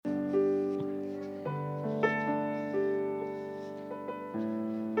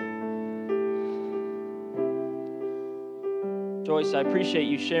Joyce, I appreciate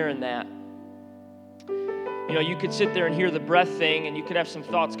you sharing that. You know, you could sit there and hear the breath thing, and you could have some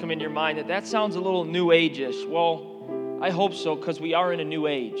thoughts come into your mind that sounds a little new age-ish. Well, I hope so, because we are in a new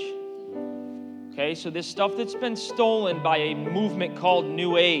age. Okay, so this stuff that's been stolen by a movement called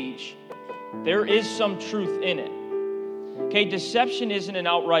New Age, there is some truth in it. Okay, deception isn't an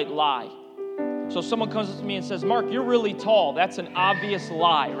outright lie. So someone comes up to me and says, Mark, you're really tall. That's an obvious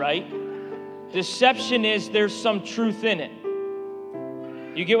lie, right? Deception is there's some truth in it.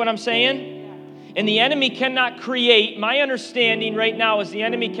 You get what I'm saying? And the enemy cannot create, my understanding right now is the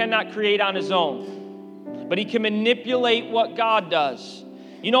enemy cannot create on his own. But he can manipulate what God does.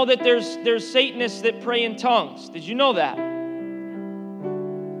 You know that there's Satanists that pray in tongues. Did you know that?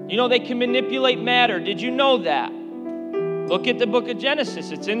 You know they can manipulate matter. Did you know that? Look at the book of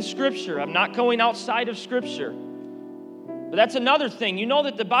Genesis. It's in Scripture. I'm not going outside of Scripture. But that's another thing. You know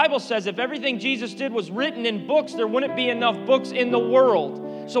that the Bible says if everything Jesus did was written in books, there wouldn't be enough books in the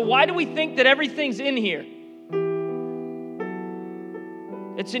world. So why do we think that everything's in here?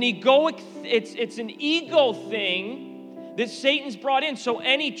 It's an egoic, it's an ego thing that Satan's brought in. So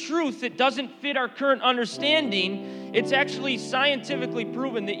any truth that doesn't fit our current understanding, it's actually scientifically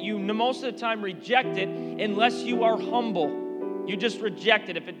proven that you most of the time reject it unless you are humble. You just reject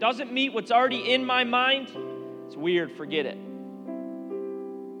it. If it doesn't meet what's already in my mind, it's weird, forget it.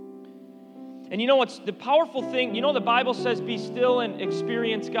 And you know what's the powerful thing? You know the Bible says be still and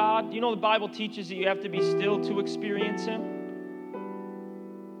experience God. You know the Bible teaches that you have to be still to experience Him.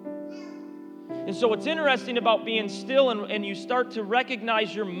 And so what's interesting about being still and you start to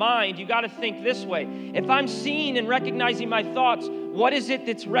recognize your mind, you got to think this way. If I'm seeing and recognizing my thoughts, what is it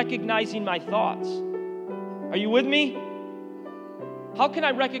that's recognizing my thoughts? Are you with me? How can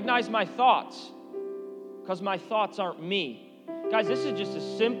I recognize my thoughts? Because my thoughts aren't me. Guys, this is just a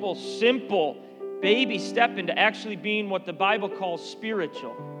simple baby step into actually being what the Bible calls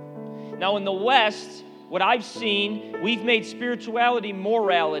spiritual. Now in the West, what I've seen, we've made spirituality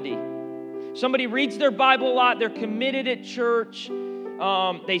morality. Somebody reads their Bible a lot, they're committed at church,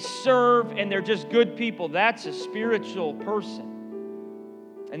 they serve, and they're just good people. That's a spiritual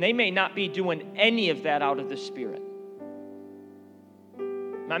person. And they may not be doing any of that out of the Spirit.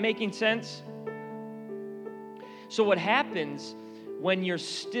 Am I making sense? So what happens when you're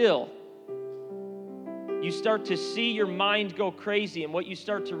still, you start to see your mind go crazy, and what you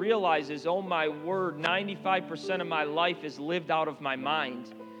start to realize is, oh my word, 95% of my life is lived out of my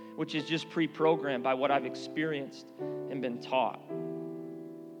mind, which is just pre-programmed by what I've experienced and been taught.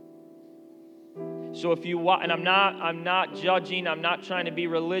 So if you, and I'm not judging, I'm not trying to be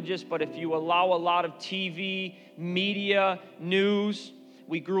religious, but if you allow a lot of TV, media, news,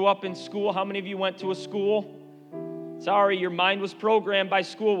 we grew up in school. How many of you went to a school? Sorry, your mind was programmed by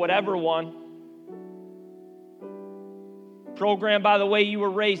school, whatever one. Programmed by the way you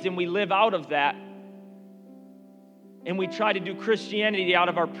were raised, and we live out of that. And we try to do Christianity out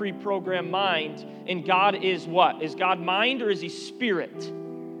of our pre-programmed mind. And God is what? Is God mind or is He spirit?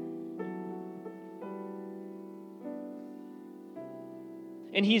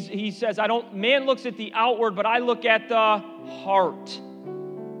 And He says, man looks at the outward, but I look at the heart.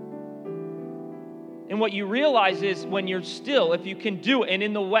 And what you realize is when you're still, if you can do it, and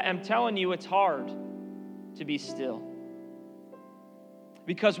in the way, I'm telling you, it's hard to be still.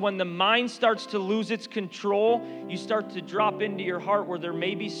 Because when the mind starts to lose its control, you start to drop into your heart where there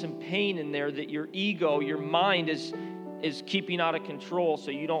may be some pain in there that your ego, your mind is keeping out of control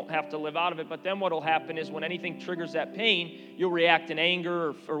so you don't have to live out of it. But then what will happen is when anything triggers that pain, you'll react in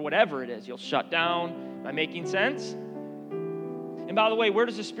anger or whatever it is. You'll shut down. Am I making sense? And by the way, where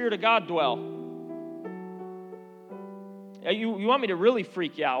does the Spirit of God dwell? You want me to really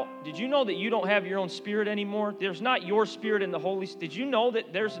freak you out? Did you know that you don't have your own spirit anymore? There's not your spirit in the Holy Spirit. Did you know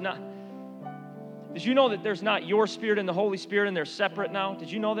that there's not your spirit and the Holy Spirit and they're separate now?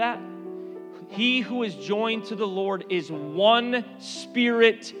 Did you know that? He who is joined to the Lord is one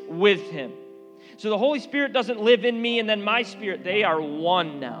spirit with Him. So the Holy Spirit doesn't live in me and then my spirit. They are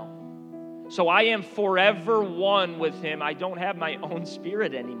one now. So I am forever one with Him. I don't have my own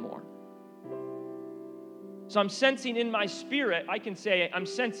spirit anymore. So I'm sensing in my spirit, I can say I'm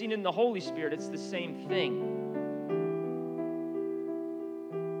sensing in the Holy Spirit. It's the same thing.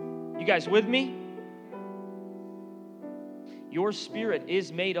 You guys with me? Your spirit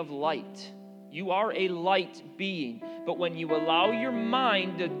is made of light. You are a light being. But when you allow your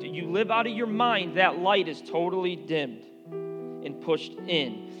mind, you live out of your mind, that light is totally dimmed and pushed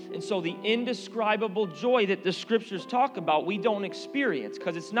in. And so the indescribable joy that the Scriptures talk about, we don't experience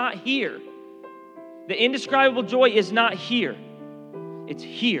because it's not here. The indescribable joy is not here. It's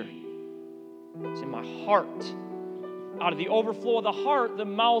here. It's in my heart. Out of the overflow of the heart, the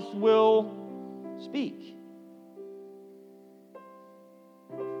mouth will speak.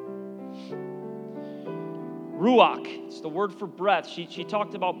 Ruach, it's the word for breath. She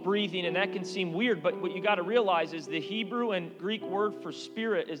talked about breathing, and that can seem weird, but what you got to realize is the Hebrew and Greek word for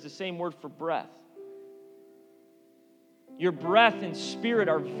spirit is the same word for breath. Your breath and spirit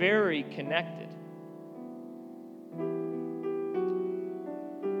are very connected.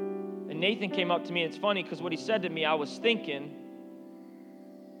 And Nathan came up to me, and it's funny because what he said to me, I was thinking,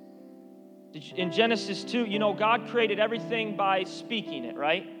 in Genesis 2, God created everything by speaking it,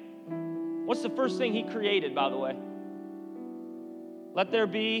 right? What's the first thing he created, by the way? Let there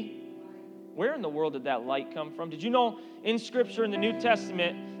be. Where in the world did that light come from? Did you know in Scripture, in the New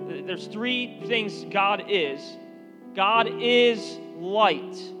Testament, there's three things God is. God is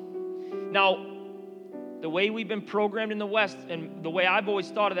light. Now, the way we've been programmed in the West, and the way I've always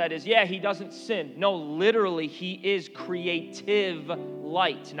thought of that is, he doesn't sin. No, literally, he is creative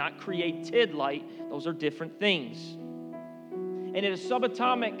light, not created light. Those are different things. And at a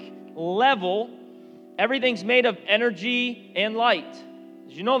subatomic level, everything's made of energy and light.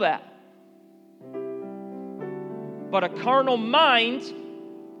 Did you know that? But a carnal mind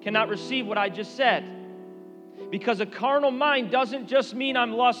cannot receive what I just said. Because a carnal mind doesn't just mean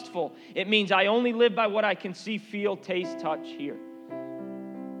I'm lustful. It means I only live by what I can see, feel, taste, touch, hear.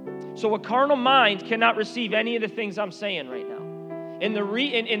 So a carnal mind cannot receive any of the things I'm saying right now.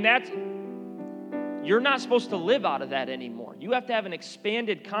 And that's, you're not supposed to live out of that anymore. You have to have an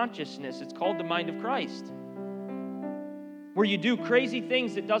expanded consciousness. It's called the mind of Christ. Where you do crazy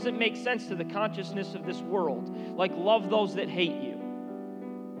things that doesn't make sense to the consciousness of this world. Like love those that hate you.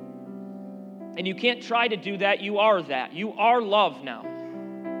 And you can't try to do that. You are that. You are love now.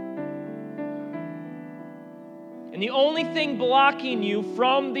 And the only thing blocking you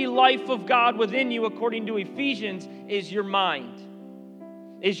from the life of God within you, according to Ephesians, is your mind,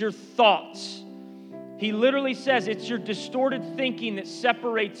 is your thoughts. He literally says it's your distorted thinking that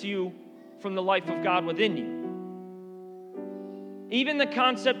separates you from the life of God within you. Even the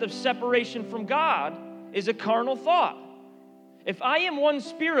concept of separation from God is a carnal thought. If I am one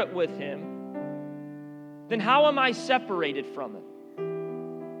spirit with Him, then how am I separated from Him?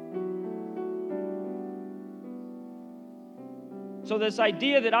 So this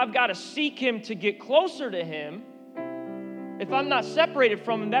idea that I've got to seek Him to get closer to Him, if I'm not separated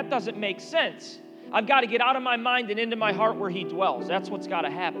from Him, that doesn't make sense. I've got to get out of my mind and into my heart where He dwells. That's what's got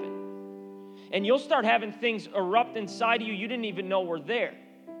to happen. And you'll start having things erupt inside of you didn't even know were there.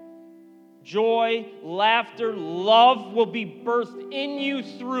 Joy, laughter, love will be birthed in you,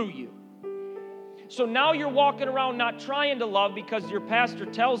 through you. So now you're walking around not trying to love because your pastor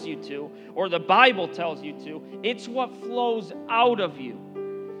tells you to, or the Bible tells you to. It's what flows out of you.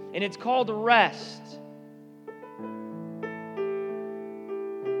 And it's called rest.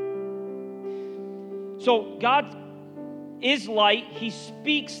 So God is light. He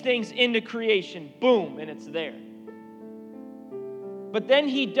speaks things into creation. Boom, and it's there. But then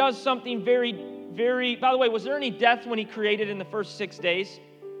He does something very, very... By the way, was there any death when He created in the first 6 days?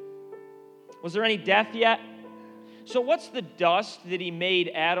 Was there any death yet? So what's the dust that He made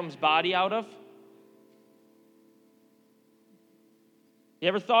Adam's body out of? You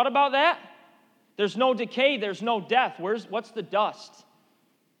ever thought about that? There's no decay, there's no death. What's the dust?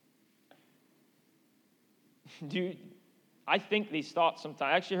 I think these thoughts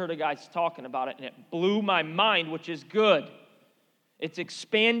sometimes. I actually heard a guy talking about it, and it blew my mind, which is good. It's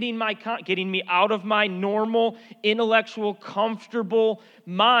expanding getting me out of my normal, intellectual, comfortable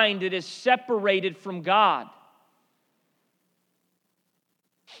mind that is separated from God.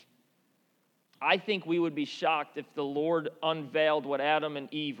 I think we would be shocked if the Lord unveiled what Adam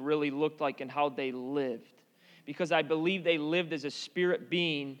and Eve really looked like and how they lived. Because I believe they lived as a spirit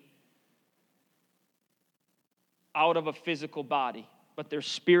being out of a physical body. But their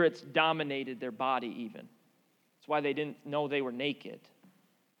spirits dominated their body even. That's why they didn't know they were naked.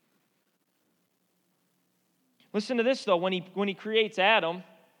 Listen to this, though. When he creates Adam,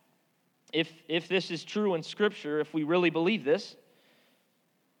 if this is true in Scripture, if we really believe this,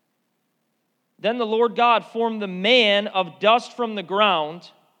 then the Lord God formed the man of dust from the ground,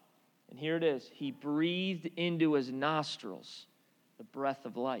 and here it is. He breathed into his nostrils the breath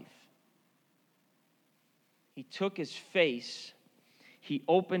of life. He took his face, he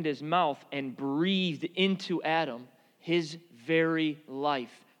opened his mouth and breathed into Adam his very life,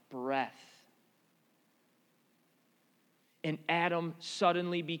 breath. And Adam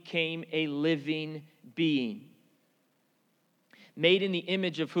suddenly became a living being. Made in the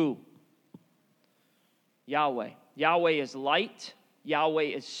image of who? Yahweh. Yahweh is light. Yahweh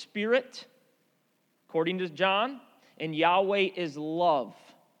is spirit, according to John. and Yahweh is love.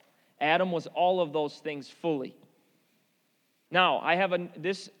 Adam was all of those things fully. Now,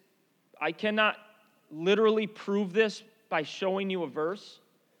 I cannot literally prove this by showing you a verse,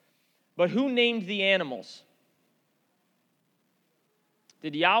 but who named the animals?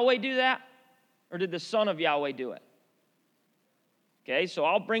 Did Yahweh do that, or did the son of Yahweh do it? Okay, so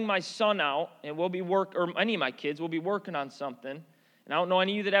I'll bring my son out, and or any of my kids will be working on something. And I don't know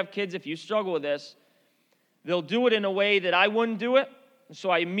any of you that have kids, if you struggle with this, they'll do it in a way that I wouldn't do it. So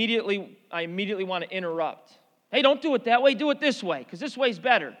I immediately want to interrupt. Hey, don't do it that way, do it this way, because this way's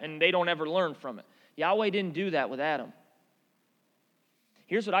better. And they don't ever learn from it. Yahweh didn't do that with Adam.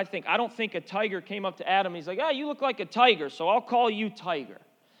 Here's what I think. I don't think a tiger came up to Adam. He's like, you look like a tiger, so I'll call you Tiger.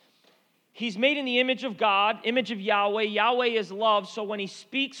 He's made in the image of God, image of Yahweh. Yahweh is love, so when he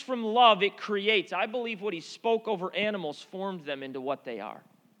speaks from love, it creates. I believe what he spoke over animals formed them into what they are.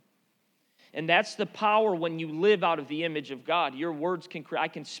 And that's the power when you live out of the image of God. Your words can create. I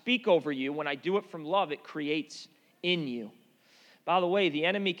can speak over you. When I do it from love, it creates in you. By the way, the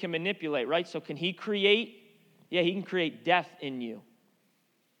enemy can manipulate, right? So can he create? Yeah, he can create death in you.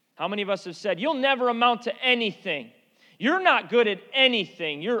 How many of us have said, you'll never amount to anything. You're not good at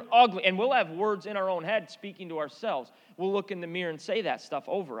anything. You're ugly. And we'll have words in our own head speaking to ourselves. We'll look in the mirror and say that stuff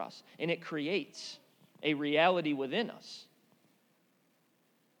over us. And it creates a reality within us.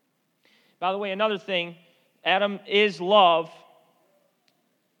 By the way, another thing, Adam is love.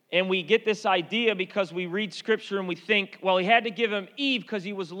 And we get this idea because we read Scripture and we think, well, he had to give him Eve because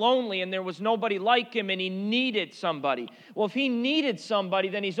he was lonely and there was nobody like him and he needed somebody. Well, if he needed somebody,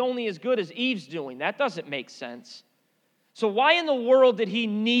 then he's only as good as Eve's doing. That doesn't make sense. So why in the world did he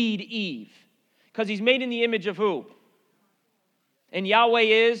need Eve? Because he's made in the image of who? And Yahweh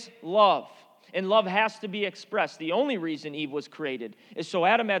is love. And love has to be expressed. The only reason Eve was created is so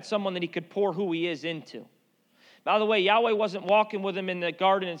Adam had someone that he could pour who he is into. By the way, Yahweh wasn't walking with him in the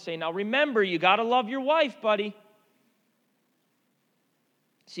garden and saying, now remember, you got to love your wife, buddy.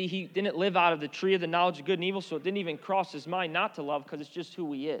 See, he didn't live out of the tree of the knowledge of good and evil, so it didn't even cross his mind not to love because it's just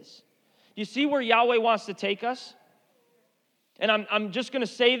who he is. Do you see where Yahweh wants to take us? And I'm just going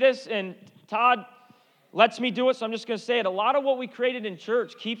to say this, and Todd lets me do it, so I'm just going to say it. A lot of what we created in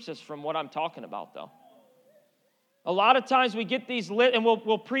church keeps us from what I'm talking about, though. A lot of times we get these lit, and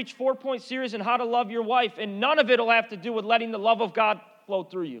we'll preach 4-point series on how to love your wife, and none of it will have to do with letting the love of God flow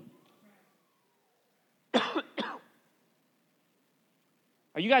through you. Are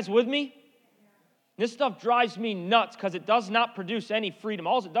you guys with me? This stuff drives me nuts because it does not produce any freedom.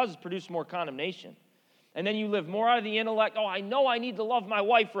 All it does is produce more condemnation. And then you live more out of the intellect. Oh, I know I need to love my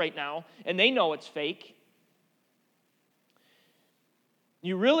wife right now, and they know it's fake.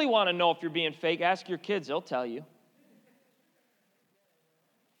 You really want to know if you're being fake, ask your kids, they'll tell you.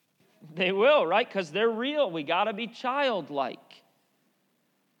 They will, right? Because they're real. We got to be childlike.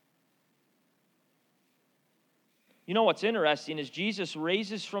 You know what's interesting is Jesus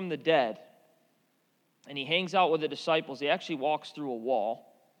raises from the dead, and he hangs out with the disciples. He actually walks through a wall.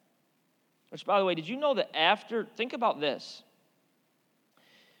 Which, by the way, did you know that think about this.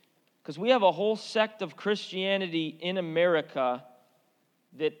 Because we have a whole sect of Christianity in America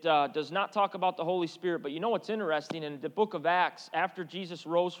that does not talk about the Holy Spirit. But you know what's interesting? In the book of Acts, after Jesus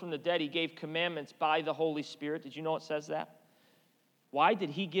rose from the dead, he gave commandments by the Holy Spirit. Did you know it says that? Why did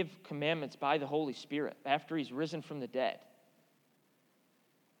he give commandments by the Holy Spirit after he's risen from the dead?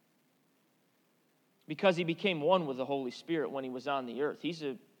 Because he became one with the Holy Spirit when he was on the earth.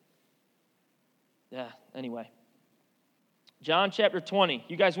 Anyway. John chapter 20.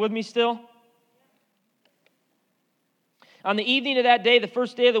 You guys with me still? On the evening of that day, the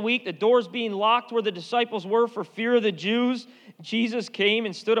first day of the week, the doors being locked where the disciples were for fear of the Jews, Jesus came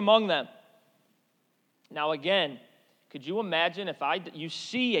and stood among them. Now again, could you imagine if you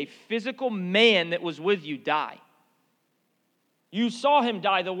see a physical man that was with you die? You saw him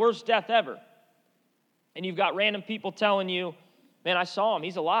die, the worst death ever. And you've got random people telling you, man, I saw him,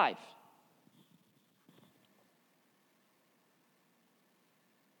 he's alive.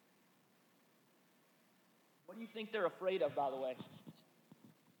 What do you think they're afraid of, by the way?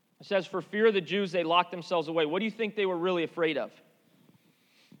 It says, for fear of the Jews, they locked themselves away. What do you think they were really afraid of?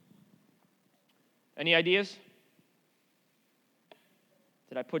 Any ideas?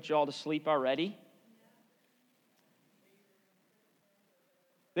 Did I put you all to sleep already?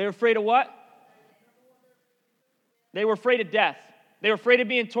 They were afraid of what? They were afraid of death. They were afraid of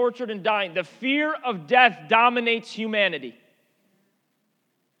being tortured and dying. The fear of death dominates humanity.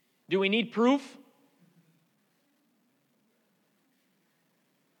 Do we need proof?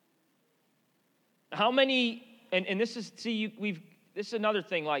 How many, and this is, this is another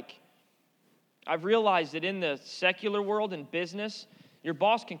thing, like, I've realized that in the secular world and business, your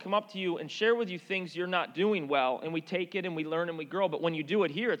boss can come up to you and share with you things you're not doing well, and we take it and we learn and we grow. But when you do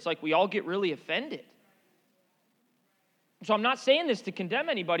it here, it's like we all get really offended. So I'm not saying this to condemn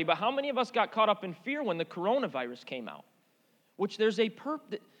anybody, but how many of us got caught up in fear when the coronavirus came out? Which there's an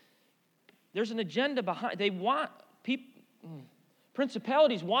agenda behind. They want people,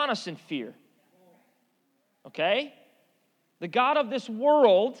 principalities want us in fear. Okay? The God of this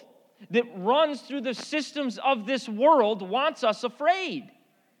world that runs through the systems of this world wants us afraid.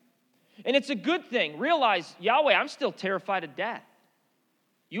 And it's a good thing. Realize, Yahweh, I'm still terrified of death.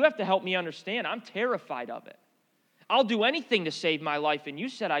 You have to help me understand. I'm terrified of it. I'll do anything to save my life, and you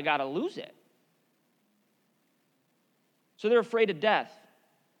said I got to lose it. So they're afraid of death.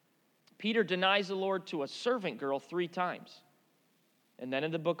 Peter denies the Lord to a servant girl 3 times. And then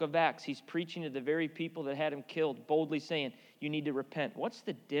in the book of Acts, he's preaching to the very people that had him killed, boldly saying, you need to repent. What's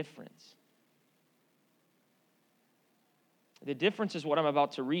the difference? The difference is what I'm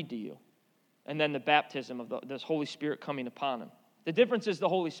about to read to you. And then the baptism of the Holy Spirit coming upon him. The difference is the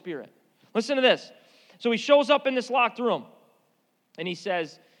Holy Spirit. Listen to this. So he shows up in this locked room. And he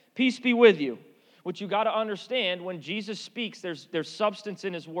says, peace be with you. Which you got to understand, when Jesus speaks, there's substance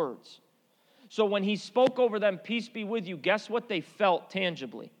in his words. So when he spoke over them, peace be with you, guess what they felt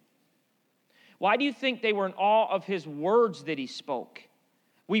tangibly? Why do you think they were in awe of his words that he spoke?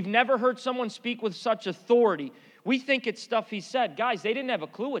 We've never heard someone speak with such authority. We think it's stuff he said. Guys, they didn't have a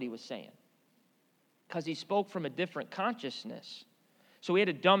clue what he was saying because he spoke from a different consciousness. So he had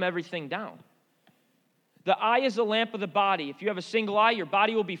to dumb everything down. The eye is the lamp of the body. If you have a single eye, your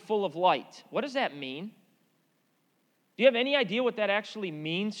body will be full of light. What does that mean? Do you have any idea what that actually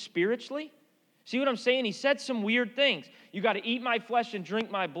means spiritually? See what I'm saying? He said some weird things. You got to eat my flesh and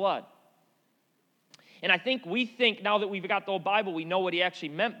drink my blood. And I think we think now that we've got the whole Bible, we know what he actually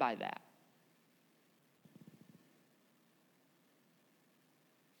meant by that.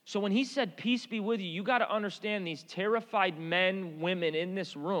 So when he said, peace be with you, you got to understand these terrified men, women in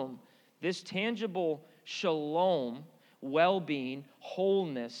this room, this tangible shalom, well-being,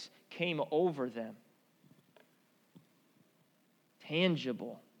 wholeness came over them.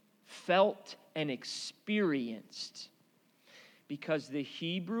 Tangible, felt and experienced. Because the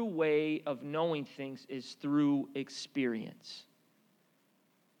Hebrew way of knowing things is through experience.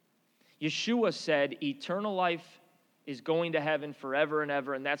 Yeshua said eternal life is going to heaven forever and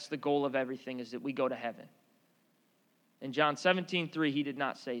ever, and that's the goal of everything, is that we go to heaven. In John 17:3, he did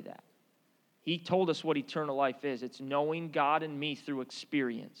not say that. He told us what eternal life is. It's knowing God and me through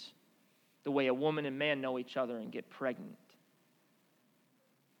experience, the way a woman and man know each other and get pregnant.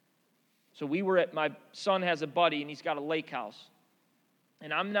 So my son has a buddy, and he's got a lake house.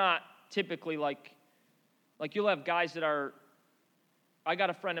 And I'm not typically like you'll have guys that are, I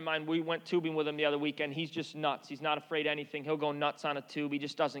got a friend of mine, we went tubing with him the other weekend. He's just nuts. He's not afraid of anything. He'll go nuts on a tube. He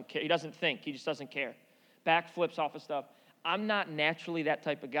just doesn't care. He doesn't think. He just doesn't care. Backflips off of stuff. I'm not naturally that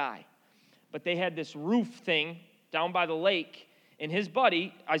type of guy. But they had this roof thing down by the lake, and his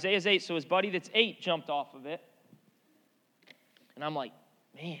buddy, Isaiah's 8, so his buddy that's 8 jumped off of it. And I'm like,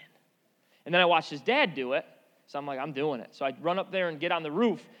 man. And then I watched his dad do it. So I'm like, I'm doing it. So I run up there and get on the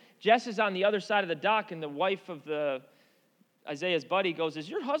roof. Jess is on the other side of the dock, and the wife of Isaiah's buddy goes, is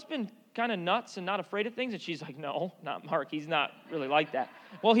your husband kind of nuts and not afraid of things? And she's like, no, not Mark. He's not really like that.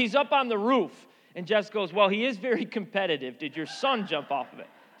 Well, he's up on the roof. And Jess goes, well, he is very competitive. Did your son jump off of it?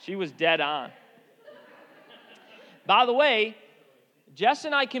 She was dead on. By the way, Jess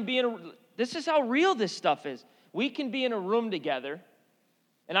and I can be this is how real this stuff is. We can be in a room together,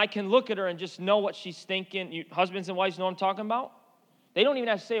 and I can look at her and just know what she's thinking. You, husbands and wives know what I'm talking about? They don't even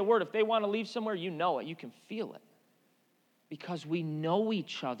have to say a word. If they want to leave somewhere, you know it. You can feel it. Because we know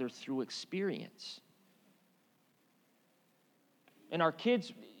each other through experience. And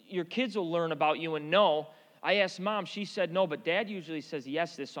your kids will learn about you and know. I asked Mom, she said no, but Dad usually says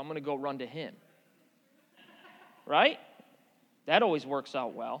yes this, so I'm going to go run to him. Right? That always works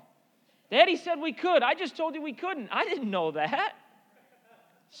out well. Daddy said we could. I just told you we couldn't. I didn't know that.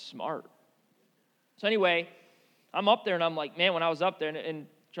 Smart. So anyway, I'm up there, and I'm like, man, when I was up there, and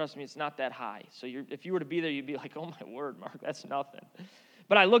trust me, it's not that high. So if you were to be there, you'd be like, oh, my word, Mark, that's nothing.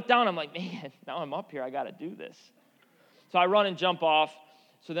 But I look down, I'm like, man, now I'm up here. I got to do this. So I run and jump off.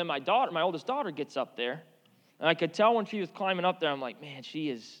 So then my oldest daughter gets up there, and I could tell when she was climbing up there, I'm like, man,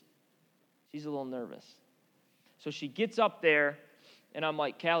 she's a little nervous. So she gets up there, and I'm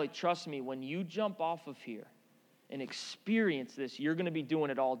like, Callie, trust me, when you jump off of here and experience this, you're going to be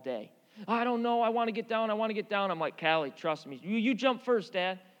doing it all day. I don't know. I want to get down. I'm like, Callie, trust me. You jump first,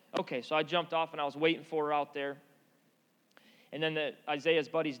 Dad. Okay, so I jumped off, and I was waiting for her out there. And then Isaiah's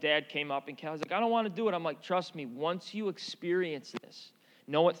buddy's dad came up, and Cal's like, I don't want to do it. I'm like, trust me, once you experience this,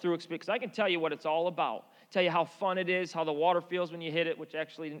 know it through experience. Because I can tell you what it's all about. Tell you how fun it is, how the water feels when you hit it, which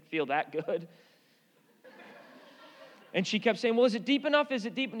actually didn't feel that good. And she kept saying, well, is it deep enough? Is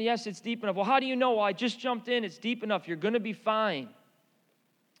it deep enough? Yes, it's deep enough. Well, how do you know? Well, I just jumped in. It's deep enough. You're going to be fine.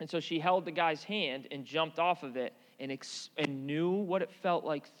 And so she held the guy's hand and jumped off of it and knew what it felt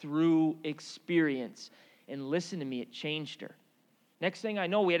like through experience. And listen to me, it changed her. Next thing I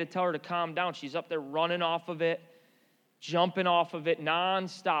know, we had to tell her to calm down. She's up there running off of it, jumping off of it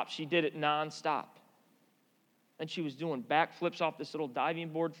nonstop. She did it nonstop. And she was doing backflips off this little diving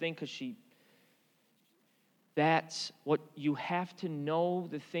board thing because that's what you have to know,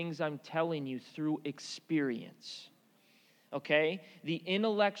 the things I'm telling you through experience. Okay? The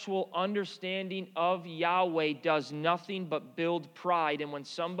intellectual understanding of Yahweh does nothing but build pride. And when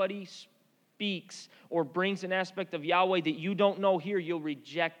somebody speaks or brings an aspect of Yahweh that you don't know here, you'll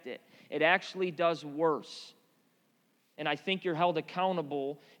reject it. It actually does worse. And I think you're held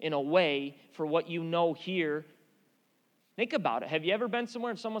accountable in a way for what you know here. Think about it. Have you ever been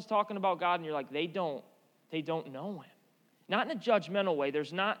somewhere and someone's talking about God and you're like, they don't know him? Not in a judgmental way.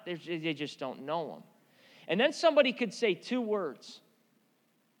 They just don't know him. And then somebody could say 2 words.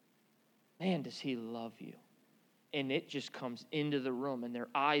 Man, does he love you? And it just comes into the room and their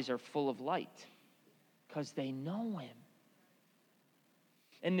eyes are full of light because they know him.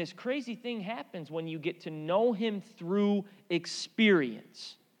 And this crazy thing happens when you get to know him through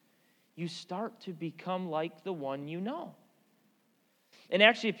experience. You start to become like the one you know. And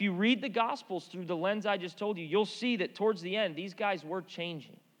actually, if you read the Gospels through the lens I just told you, you'll see that towards the end, these guys were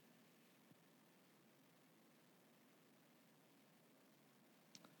changing.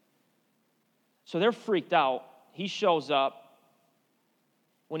 So they're freaked out. He shows up.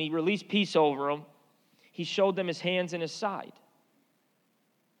 When he released peace over them, he showed them his hands and his side.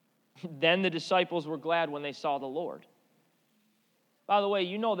 Then the disciples were glad when they saw the Lord. By the way,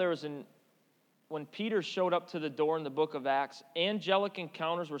 you know when Peter showed up to the door in the book of Acts, angelic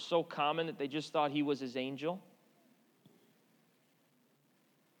encounters were so common that they just thought he was his angel.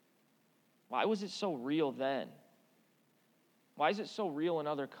 Why was it so real then? Why is it so real in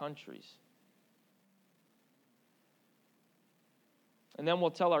other countries? And then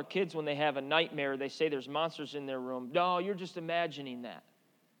we'll tell our kids when they have a nightmare, they say there's monsters in their room. No, you're just imagining that.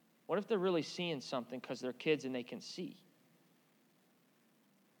 What if they're really seeing something because they're kids and they can see?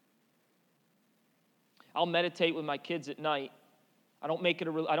 I'll meditate with my kids at night. I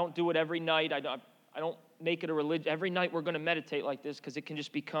don't do it every night. I don't make it a religion. Every night we're going to meditate like this because it can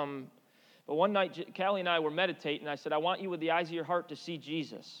just become. But one night, Callie and I were meditating. I said, I want you with the eyes of your heart to see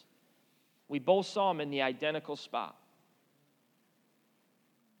Jesus. We both saw him in the identical spot.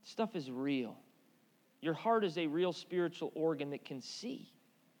 Stuff is real. Your heart is a real spiritual organ that can see.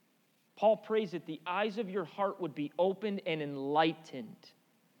 Paul prays that the eyes of your heart would be opened and enlightened.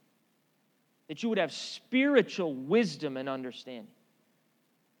 That you would have spiritual wisdom and understanding.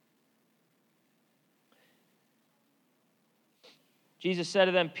 Jesus said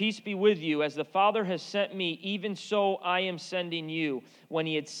to them, peace be with you. As the Father has sent me, even so I am sending you. When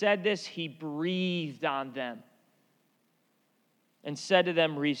he had said this, he breathed on them and said to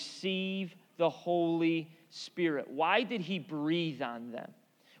them, receive the Holy Spirit. Why did he breathe on them?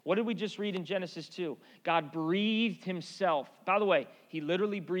 What did we just read in Genesis 2? God breathed himself. By the way, he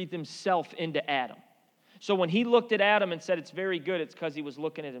literally breathed himself into Adam. So when he looked at Adam and said it's very good, it's because he was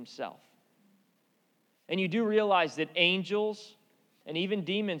looking at himself. And you do realize that angels and even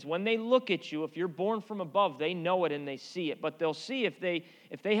demons, when they look at you, if you're born from above, they know it and they see it. But they'll see if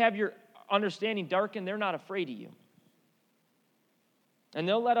they have your understanding darkened, they're not afraid of you. And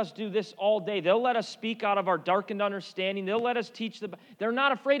they'll let us do this all day. They'll let us speak out of our darkened understanding. They'll let us teach they're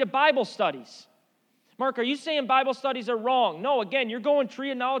not afraid of Bible studies. Mark, are you saying Bible studies are wrong? No, again, you're going tree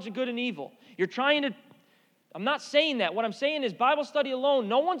of knowledge of good and evil. I'm not saying that. What I'm saying is Bible study alone,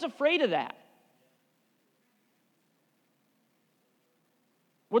 no one's afraid of that.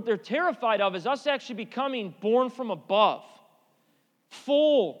 What they're terrified of is us actually becoming born from above,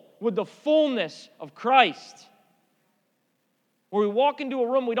 full with the fullness of Christ. Where we walk into a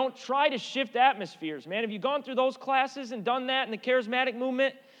room, we don't try to shift atmospheres. Man, have you gone through those classes and done that in the charismatic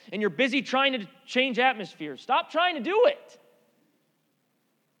movement and you're busy trying to change atmospheres? Stop trying to do it.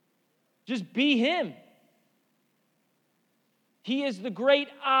 Just be him. He is the great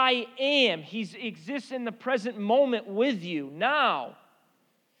I am. He exists in the present moment with you now.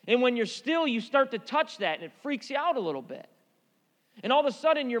 And when you're still, you start to touch that and it freaks you out a little bit. And all of a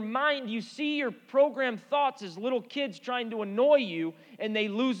sudden, your mind, you see your programmed thoughts as little kids trying to annoy you, and they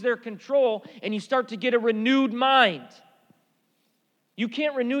lose their control, and you start to get a renewed mind. You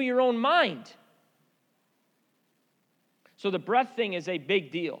can't renew your own mind. So the breath thing is a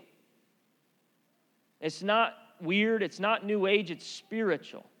big deal. It's not weird. It's not New Age. It's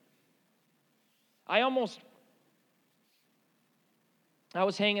spiritual. I was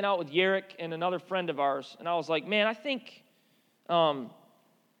hanging out with Yarrick and another friend of ours, and I was like, man, I think,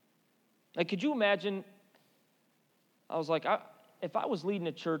 could you imagine? I was like, if I was leading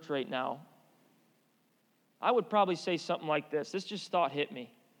a church right now, I would probably say something like this. This just thought hit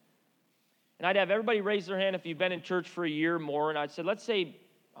me. And I'd have everybody raise their hand if you've been in church for a year or more, and I'd say, let's say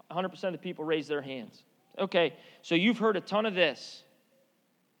 100% of the people raise their hands. Okay, so you've heard a ton of this.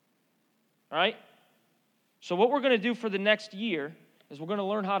 All right? So what we're going to do for the next year is we're going to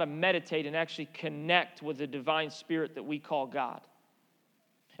learn how to meditate and actually connect with the divine spirit that we call God.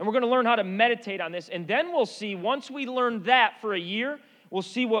 And we're going to learn how to meditate on this. And then we'll see, once we learn that for a year, we'll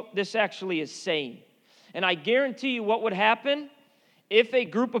see what this actually is saying. And I guarantee you what would happen if a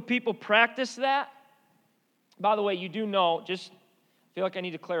group of people practice that. By the way, you do know, just feel like I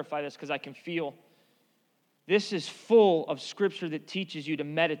need to clarify this because I can feel this is full of scripture that teaches you to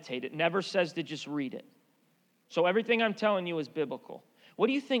meditate. It never says to just read it. So everything I'm telling you is biblical. What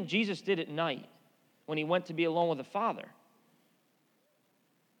do you think Jesus did at night when he went to be alone with the Father?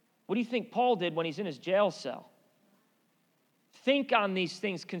 What do you think Paul did when he's in his jail cell? Think on these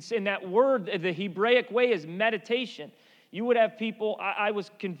things. And that word, the Hebraic way, is meditation. You would have people, I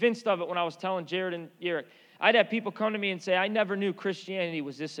was convinced of it when I was telling Jared and Yarrick. I'd have people come to me and say, I never knew Christianity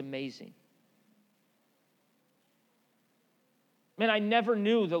was this amazing. Man, I never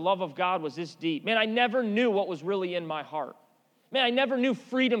knew the love of God was this deep. Man, I never knew what was really in my heart. Man, I never knew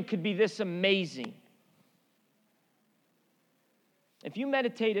freedom could be this amazing. If you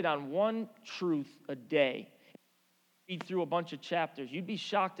meditated on one truth a day, read through a bunch of chapters, you'd be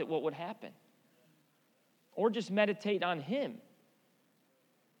shocked at what would happen. Or just meditate on Him.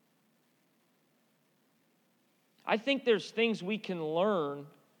 I think there's things we can learn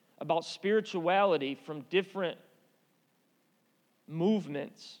about spirituality from different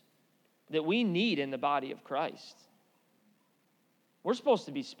movements that we need in the body of Christ. We're supposed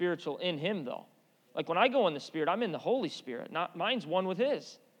to be spiritual in Him, though. Like when I go in the Spirit, I'm in the Holy Spirit. Not mine's one with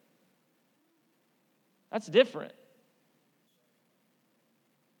His. That's different.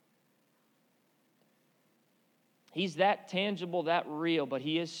 He's that tangible, that real, but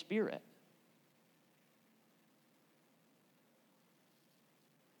He is Spirit.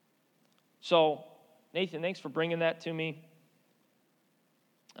 So, Nathan, thanks for bringing that to me.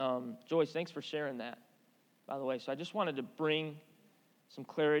 Joyce, thanks for sharing that, by the way. So I just wanted to bring some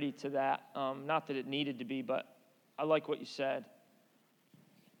clarity to that. Not that it needed to be, but I like what you said.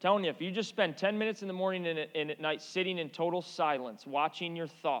 I'm telling you, if you just spend 10 minutes in the morning and at night sitting in total silence, watching your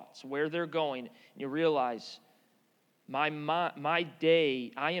thoughts, where they're going, and you realize, my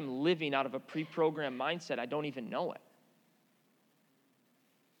day, I am living out of a pre-programmed mindset. I don't even know it.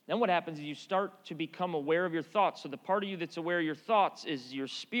 Then what happens is you start to become aware of your thoughts. So the part of you that's aware of your thoughts is your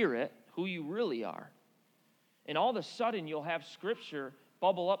spirit, who you really are. And all of a sudden, you'll have Scripture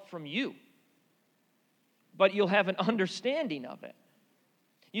bubble up from you. But you'll have an understanding of it.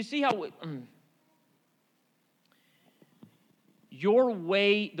 You see how your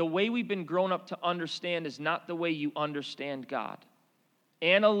way, the way we've been grown up to understand is not the way you understand God.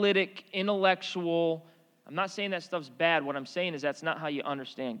 Analytic, intellectual. I'm not saying that stuff's bad. What I'm saying is that's not how you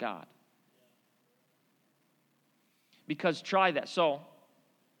understand God. Because try that. So,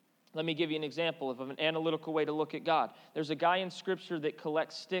 let me give you an example of an analytical way to look at God. There's a guy in Scripture that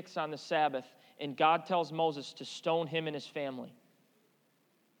collects sticks on the Sabbath, and God tells Moses to stone him and his family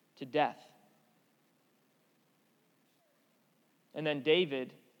to death. And then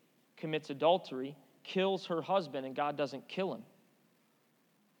David commits adultery, kills her husband, and God doesn't kill him.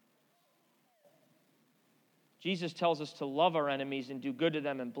 Jesus tells us to love our enemies and do good to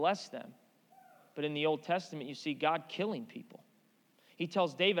them and bless them. But in the Old Testament, you see God killing people. He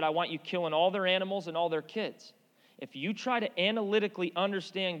tells David, I want you killing all their animals and all their kids. If you try to analytically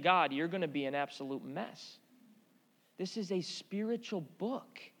understand God, you're going to be an absolute mess. This is a spiritual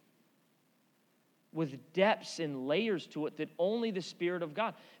book with depths and layers to it that only the Spirit of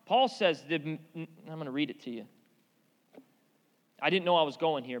God. Paul says, I'm going to read it to you. I didn't know I was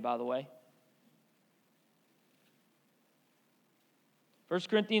going here, by the way. 1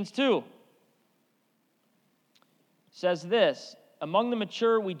 Corinthians 2 says this, among the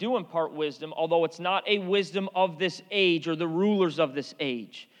mature we do impart wisdom, although it's not a wisdom of this age or the rulers of this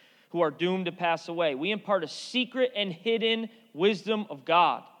age who are doomed to pass away. We impart a secret and hidden wisdom of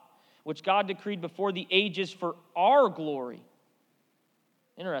God, which God decreed before the ages for our glory.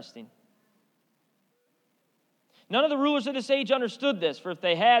 Interesting. None of the rulers of this age understood this, for if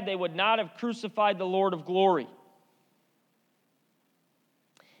they had, they would not have crucified the Lord of glory.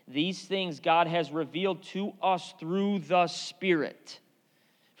 These things God has revealed to us through the Spirit.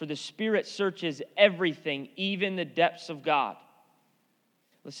 For the Spirit searches everything, even the depths of God.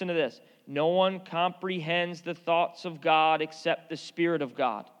 Listen to this. No one comprehends the thoughts of God except the Spirit of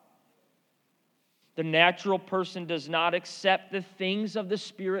God. The natural person does not accept the things of the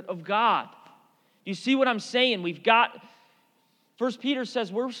Spirit of God. You see what I'm saying? 1 Peter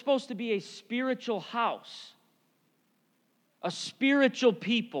says we're supposed to be a spiritual house. A spiritual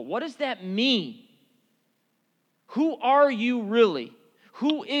people. What does that mean? Who are you really?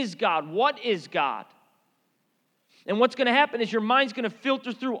 Who is God? What is God? And what's going to happen is your mind's going to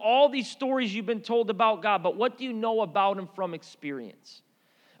filter through all these stories you've been told about God, but what do you know about Him from experience?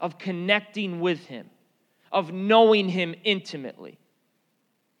 Of connecting with Him, of knowing Him intimately.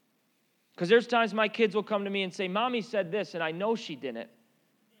 Because there's times my kids will come to me and say, Mommy said this, and I know she didn't.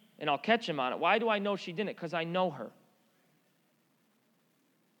 And I'll catch them on it. Why do I know she didn't? Because I know her.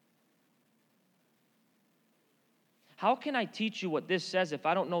 How can I teach you what this says if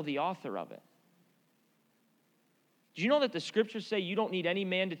I don't know the author of it? Do you know that the scriptures say you don't need any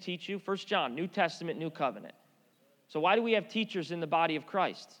man to teach you? 1 John, New Testament, New Covenant. So why do we have teachers in the body of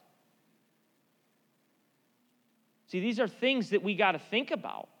Christ? See, these are things that we got to think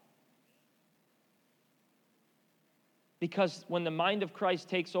about. Because when the mind of Christ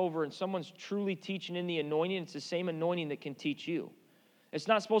takes over and someone's truly teaching in the anointing, it's the same anointing that can teach you. It's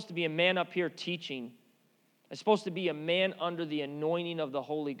not supposed to be a man up here teaching. It's supposed to be a man under the anointing of the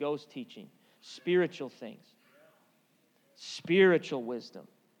Holy Ghost teaching. Spiritual things. Spiritual wisdom.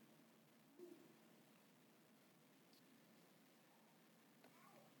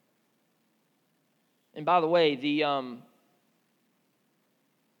 And by the way, the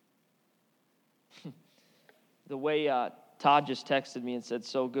way Todd just texted me and said,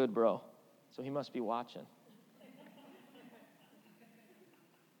 "So good, bro." So he must be watching.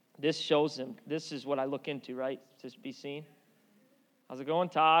 This shows him. This is what I look into, right? To be seen. How's it going,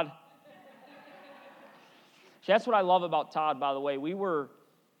 Todd? That's what I love about Todd, by the way. We were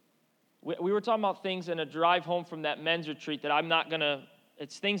talking about things in a drive home from that men's retreat that I'm not going to,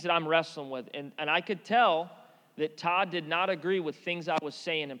 it's things that I'm wrestling with. And I could tell that Todd did not agree with things I was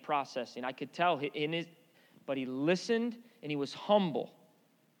saying and processing. I could tell but he listened and he was humble.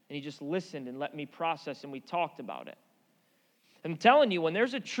 And he just listened and let me process, and we talked about it. I'm telling you, when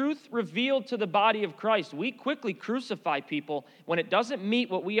there's a truth revealed to the body of Christ, we quickly crucify people when it doesn't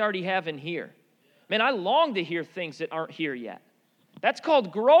meet what we already have in here. Man, I long to hear things that aren't here yet. That's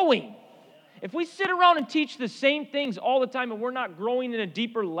called growing. If we sit around and teach the same things all the time and we're not growing in a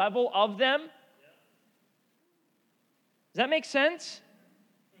deeper level of them, does that make sense?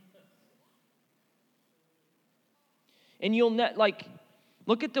 And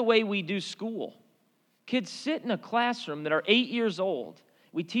look at the way we do school. Kids sit in a classroom that are 8 years old.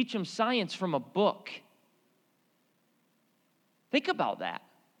 We teach them science from a book. Think about that.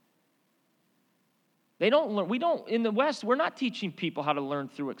 They don't learn. We don't, in the West, we're not teaching people how to learn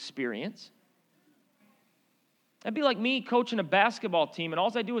through experience. That'd be like me coaching a basketball team, and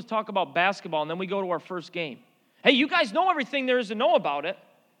all I do is talk about basketball, and then we go to our first game. Hey, you guys know everything there is to know about it.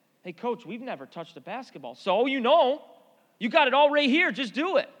 Hey, coach, we've never touched a basketball. So, you know, you got it all right here. Just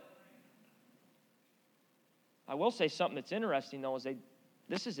do it. I will say something that's interesting, though,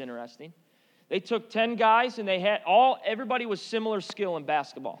 this is interesting. They took 10 guys, and everybody was similar skill in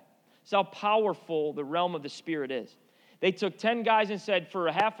basketball. It's how powerful the realm of the Spirit is. They took 10 guys and said, for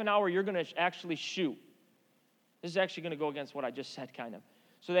a half an hour, you're going to actually shoot. This is actually going to go against what I just said, kind of.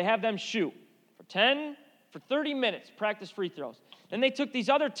 So they have them shoot for 30 minutes, practice free throws. Then they took these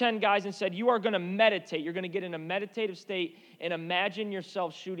other 10 guys and said, you are going to meditate. You're going to get in a meditative state and imagine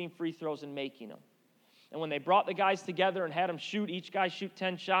yourself shooting free throws and making them. And when they brought the guys together and had them shoot, each guy shoot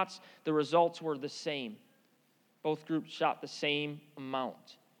 10 shots, the results were the same. Both groups shot the same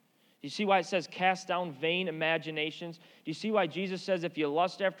amount. Do you see why it says cast down vain imaginations? Do you see why Jesus says if you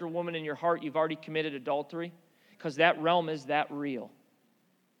lust after a woman in your heart, you've already committed adultery? Because that realm is that real.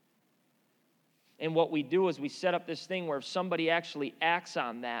 And what we do is we set up this thing where if somebody actually acts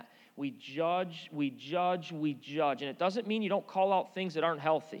on that, we judge. And it doesn't mean you don't call out things that aren't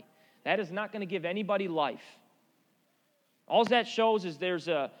healthy. That is not going to give anybody life. All that shows is there's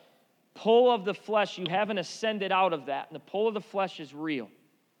a pull of the flesh. You haven't ascended out of that. And the pull of the flesh is real.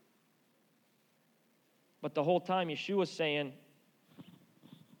 But the whole time Yeshua's saying,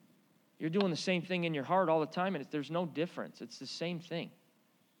 you're doing the same thing in your heart all the time, and there's no difference. It's the same thing.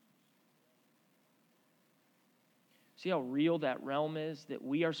 See how real that realm is that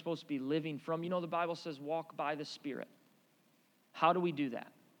we are supposed to be living from? You know, the Bible says walk by the Spirit. How do we do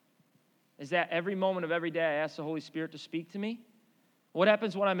that? Is that every moment of every day I ask the Holy Spirit to speak to me? What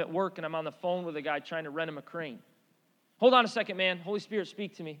happens when I'm at work and I'm on the phone with a guy trying to rent him a crane? Hold on a second, man. Holy Spirit,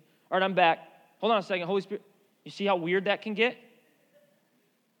 speak to me. All right, I'm back. Hold on a second. Holy Spirit. You see how weird that can get?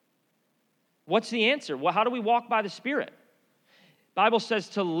 What's the answer? Well, how do we walk by the Spirit? Bible says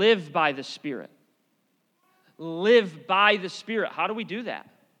to live by the Spirit. Live by the Spirit. How do we do that?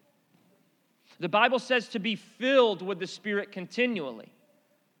 The Bible says to be filled with the Spirit continually.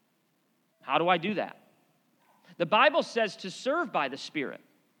 How do I do that? The Bible says to serve by the Spirit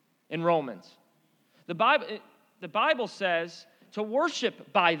in Romans. The Bible says to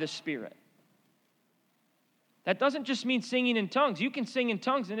worship by the Spirit. That doesn't just mean singing in tongues. You can sing in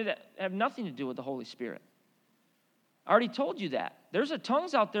tongues and it have nothing to do with the Holy Spirit. I already told you that. There's a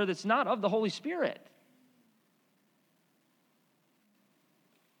tongues out there that's not of the Holy Spirit.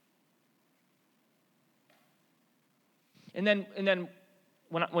 And then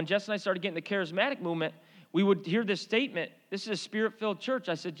when Jess and I started getting the charismatic movement, we would hear this statement, this is a Spirit-filled church.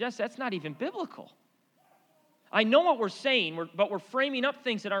 I said, Jess, that's not even biblical. I know what we're saying, but we're framing up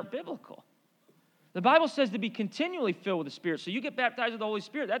things that aren't biblical. The Bible says to be continually filled with the Spirit. So you get baptized with the Holy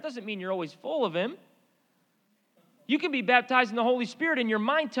Spirit. That doesn't mean you're always full of Him. You can be baptized in the Holy Spirit and your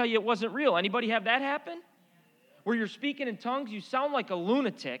mind tell you it wasn't real. Anybody have that happen? Where you're speaking in tongues, you sound like a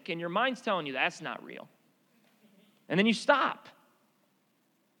lunatic, and your mind's telling you that's not real. And then you stop.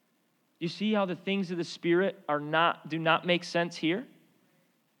 You see how the things of the Spirit do not make sense here?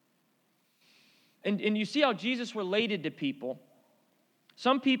 And you see how Jesus related to people.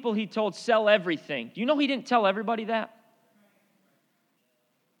 Some people He told, sell everything. Do you know He didn't tell everybody that?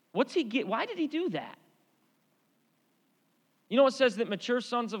 Why did He do that? You know it says that mature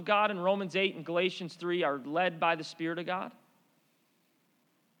sons of God in Romans 8 and Galatians 3 are led by the Spirit of God?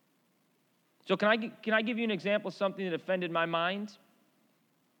 So can I give you an example of something that offended my mind?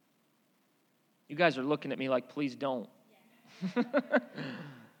 You guys are looking at me like, please don't.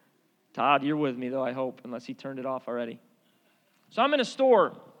 Todd, you're with me though, I hope, unless he turned it off already. So I'm in a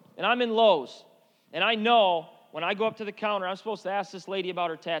store, and I'm in Lowe's, and I know when I go up to the counter, I'm supposed to ask this lady about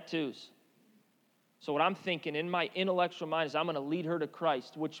her tattoos. So what I'm thinking in my intellectual mind is I'm going to lead her to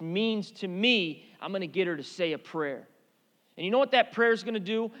Christ, which means to me, I'm going to get her to say a prayer. And you know what that prayer is going to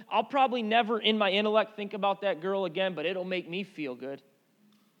do? I'll probably never in my intellect think about that girl again, but it'll make me feel good.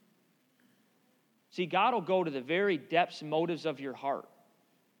 See, God will go to the very depths and motives of your heart.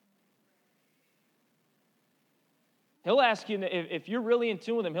 He'll ask you, if you're really in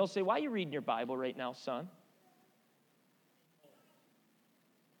tune with Him, He'll say, why are you reading your Bible right now, son?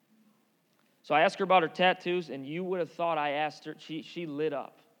 So I asked her about her tattoos, and you would have thought I asked her, she lit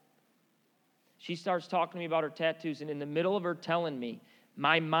up. She starts talking to me about her tattoos, and in the middle of her telling me,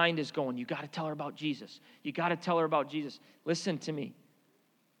 my mind is going, you got to tell her about Jesus. You got to tell her about Jesus. Listen to me.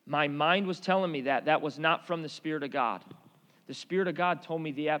 My mind was telling me that was not from the Spirit of God. The Spirit of God told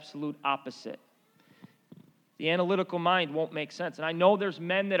me the absolute opposite. The analytical mind won't make sense. And I know there's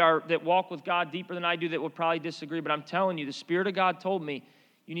men that walk with God deeper than I do that would probably disagree, but I'm telling you, the Spirit of God told me,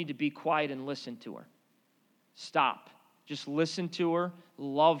 you need to be quiet and listen to her. Stop. Just listen to her,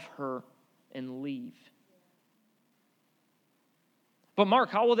 love her, and leave. But Mark,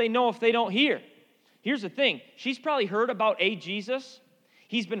 how will they know if they don't hear? Here's the thing. She's probably heard about a Jesus.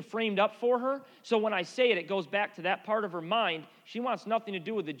 He's been framed up for her. So when I say it, it goes back to that part of her mind. She wants nothing to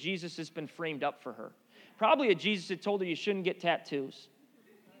do with the Jesus that's been framed up for her. Probably a Jesus that told her you shouldn't get tattoos.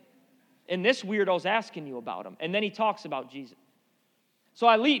 And this weirdo's asking you about him. And then he talks about Jesus. So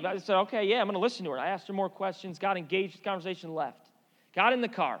I leave. I said, okay, yeah, I'm going to listen to her. I asked her more questions, got engaged, the conversation left. Got in the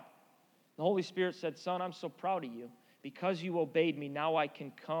car. The Holy Spirit said, son, I'm so proud of you. Because you obeyed me, now I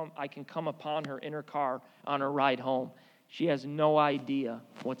can come upon her in her car on her ride home. She has no idea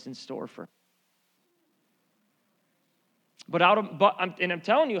what's in store for her. I'm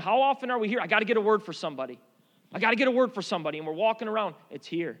telling you, how often are we here? I got to get a word for somebody. And we're walking around. It's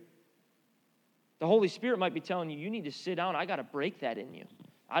here. The Holy Spirit might be telling you, you need to sit down. I got to break that in you.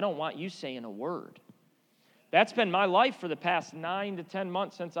 I don't want you saying a word. That's been my life for the past 9 to 10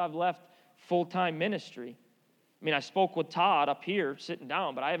 months since I've left full-time ministry. I mean, I spoke with Todd up here sitting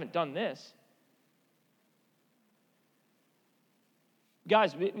down, but I haven't done this.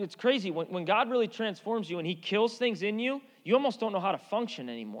 Guys, it's crazy. When God really transforms you and He kills things in you, you almost don't know how to function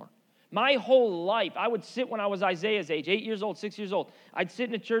anymore. My whole life, I would sit when I was Isaiah's age, 8 years old, 6 years old. I'd sit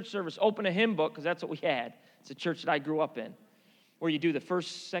in a church service, open a hymn book, because that's what we had. It's a church that I grew up in, where you do the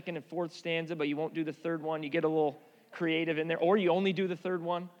first, second, and fourth stanza, but you won't do the third one. You get a little creative in there, or you only do the third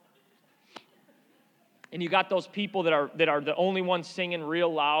one. And you got those people that are the only ones singing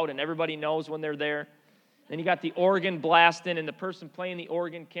real loud, and everybody knows when they're there. Then you got the organ blasting, and the person playing the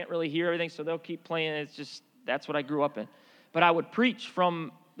organ can't really hear everything, so they'll keep playing. It's just, that's what I grew up in. But I would preach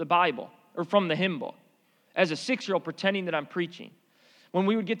from the Bible, or from the hymn book, as a 6-year-old pretending that I'm preaching. When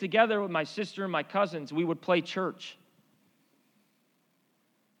we would get together with my sister and my cousins, we would play church.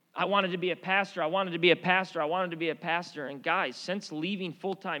 I wanted to be a pastor. I wanted to be a pastor. I wanted to be a pastor. And guys, since leaving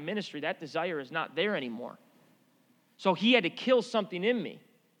full-time ministry, that desire is not there anymore. So he had to kill something in me.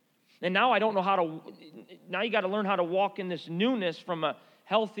 And now I don't know how to, now you got to learn how to walk in this newness from a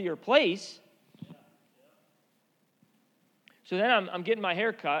healthier place. So then I'm getting my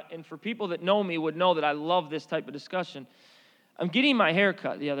hair cut, and for people that know me would know that I love this type of discussion. I'm getting my hair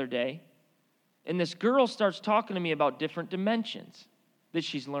cut the other day, and this girl starts talking to me about different dimensions that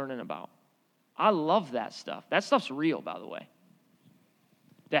she's learning about. I love that stuff. That stuff's real, by the way.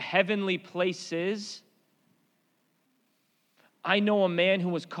 The heavenly places. I know a man who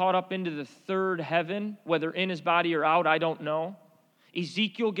was caught up into the third heaven, whether in his body or out, I don't know.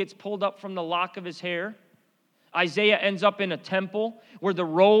 Ezekiel gets pulled up from the lock of his hair. Isaiah ends up in a temple where the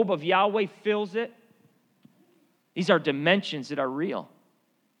robe of Yahweh fills it. These are dimensions that are real.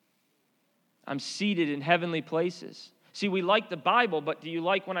 I'm seated in heavenly places. See, we like the Bible, but do you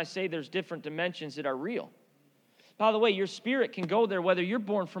like when I say there's different dimensions that are real? By the way, your spirit can go there whether you're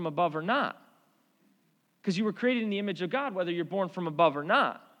born from above or not. Because you were created in the image of God, whether you're born from above or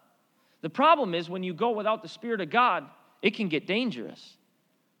not. The problem is when you go without the Spirit of God, it can get dangerous.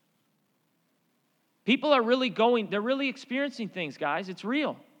 People are really they're really experiencing things, guys. It's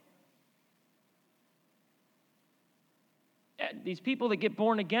real. These people that get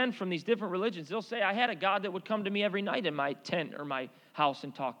born again from these different religions, they'll say, I had a God that would come to me every night in my tent or my house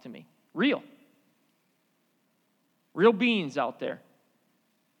and talk to me. Real. Real beings out there.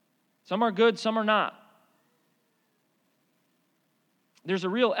 Some are good, some are not. There's a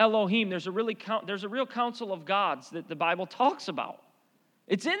real Elohim. There's a real council of gods that the Bible talks about.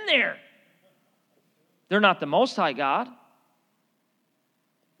 It's in there. They're not the Most High God.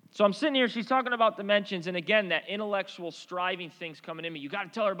 So I'm sitting here, she's talking about dimensions, and again, that intellectual striving thing's coming in me. You got to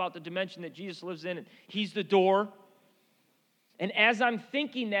tell her about the dimension that Jesus lives in, and he's the door. And as I'm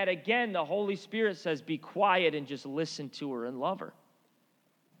thinking that, again, the Holy Spirit says, be quiet and just listen to her and love her.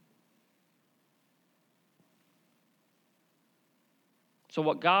 So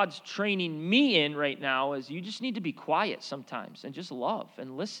what God's training me in right now is you just need to be quiet sometimes and just love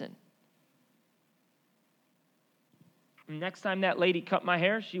and listen. Next time that lady cut my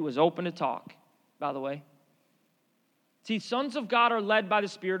hair, she was open to talk, by the way. See, sons of God are led by the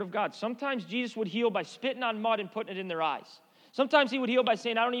Spirit of God. Sometimes Jesus would heal by spitting on mud and putting it in their eyes. Sometimes he would heal by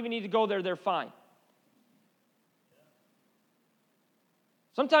saying, I don't even need to go there, they're fine.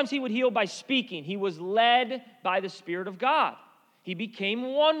 Sometimes he would heal by speaking. He was led by the Spirit of God. He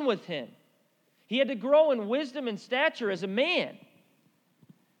became one with him. He had to grow in wisdom and stature as a man.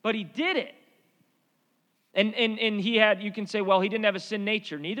 But he did it. And he had, you can say, well, he didn't have a sin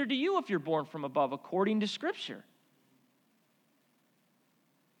nature. Neither do you if you're born from above, according to Scripture.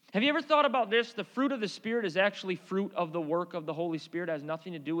 Have you ever thought about this? The fruit of the Spirit is actually fruit of the work of the Holy Spirit. It has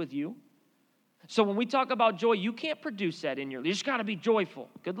nothing to do with you. So when we talk about joy, you can't produce that in you just got to be joyful.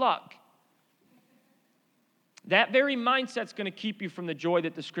 Good luck. That very mindset's going to keep you from the joy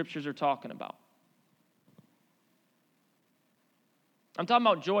that the Scriptures are talking about. I'm talking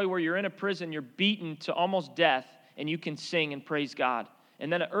about joy where you're in a prison, you're beaten to almost death, and you can sing and praise God.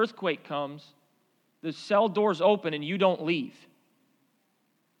 And then an earthquake comes, the cell doors open, and you don't leave.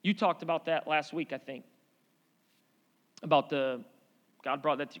 You talked about that last week, I think. About God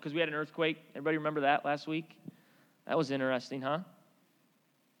brought that because we had an earthquake. Everybody remember that last week? That was interesting, huh?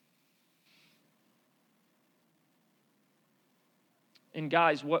 And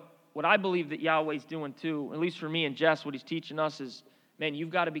guys, what I believe that Yahweh's doing too, at least for me and Jess, what he's teaching us is, man,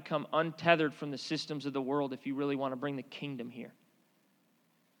 you've got to become untethered from the systems of the world if you really want to bring the kingdom here.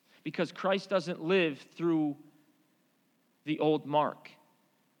 Because Christ doesn't live through the old Mark.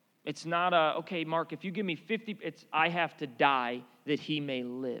 It's not okay, Mark, if you give me 50, it's I have to die that he may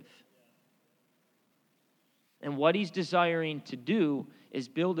live. And what he's desiring to do is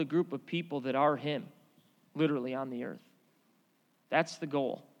build a group of people that are him, literally on the earth. That's the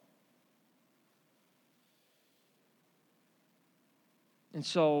goal. And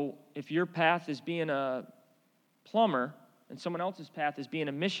so if your path is being a plumber and someone else's path is being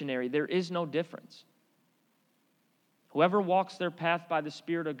a missionary, there is no difference. Whoever walks their path by the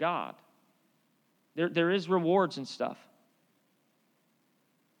Spirit of God, there is rewards and stuff.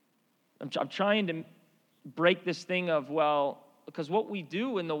 I'm trying to break this thing of, well, Because what we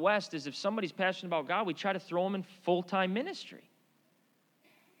do in the West is if somebody's passionate about God, we try to throw them in full-time ministry.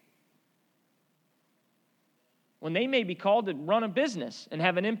 When they may be called to run a business and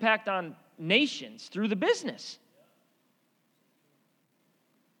have an impact on nations through the business.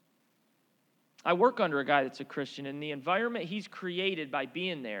 I work under a guy that's a Christian, and the environment he's created by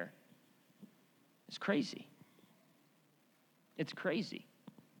being there is crazy. It's crazy.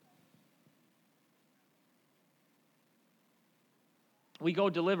 We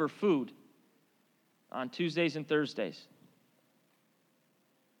go deliver food on Tuesdays and Thursdays.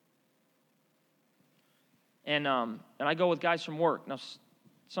 And I go with guys from work. Now,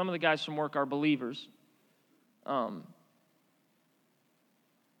 some of the guys from work are believers.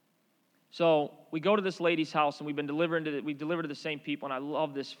 So we go to this lady's house, and we deliver to the same people, and I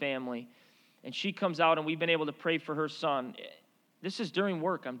love this family. And she comes out, and we've been able to pray for her son. This is during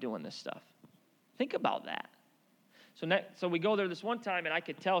work I'm doing this stuff. Think about that. So we go there this one time, and I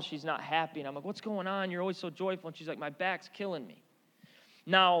could tell she's not happy. And I'm like, what's going on? You're always so joyful. And she's like, my back's killing me.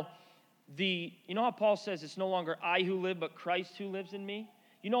 Now, you know how Paul says it's no longer I who live, but Christ who lives in me?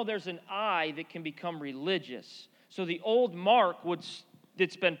 You know there's an I that can become religious. So the old Marc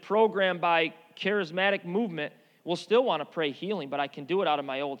that's been programmed by charismatic movement will still want to pray healing, but I can do it out of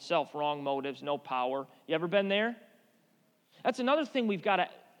my old self, wrong motives, no power. You ever been there? That's another thing we've got to...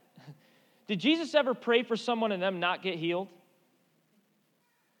 Did Jesus ever pray for someone and them not get healed?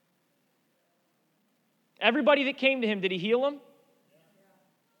 Everybody that came to him, did he heal them?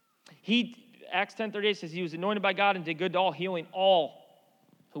 Acts 10:38 says he was anointed by God and did good to all, healing all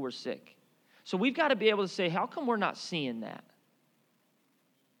who were sick. So we've got to be able to say, how come we're not seeing that?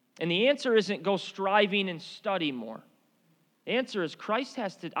 And the answer isn't go striving and study more. The answer is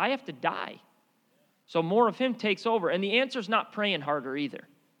I have to die. So more of him takes over. And the answer is not praying harder either.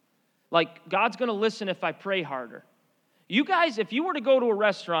 Like, God's going to listen if I pray harder. You guys, if you were to go to a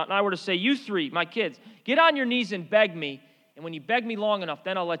restaurant and I were to say, you three, my kids, get on your knees and beg me, and when you beg me long enough,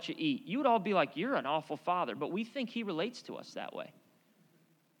 then I'll let you eat. You would all be like, you're an awful father. But we think he relates to us that way.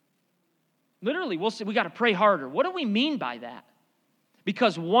 Literally, we'll say, we got to pray harder. What do we mean by that?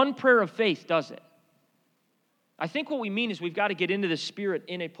 Because one prayer of faith does it. I think what we mean is we've got to get into the Spirit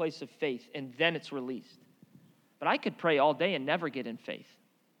in a place of faith, and then it's released. But I could pray all day and never get in faith.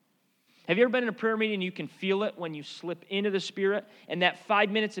 Have you ever been in a prayer meeting and you can feel it when you slip into the Spirit, and that 5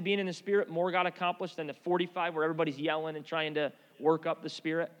 minutes of being in the Spirit more got accomplished than the 45 where everybody's yelling and trying to work up the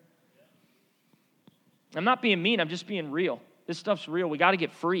Spirit? I'm not being mean, I'm just being real. This stuff's real. We got to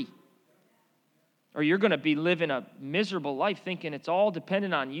get free. Or you're going to be living a miserable life thinking it's all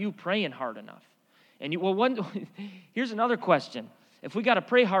dependent on you praying hard enough. And here's another question. If we got to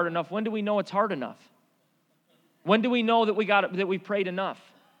pray hard enough, when do we know it's hard enough? When do we know that we prayed enough?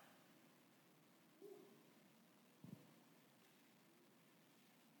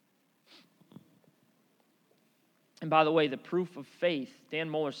 And by the way, the proof of faith, Dan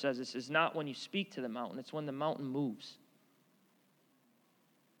Moeller says this, is not when you speak to the mountain, it's when the mountain moves.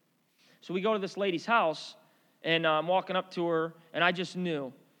 So we go to this lady's house, and I'm walking up to her, and I just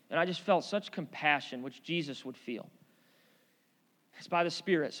knew, and I just felt such compassion, which Jesus would feel. It's by the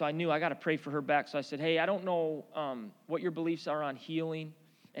Spirit, so I knew I got to pray for her back. So I said, hey, I don't know what your beliefs are on healing,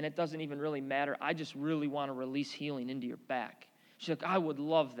 and it doesn't even really matter. I just really want to release healing into your back. She's like, I would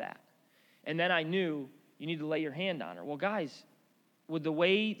love that. And then I knew, you need to lay your hand on her. Well, guys, with the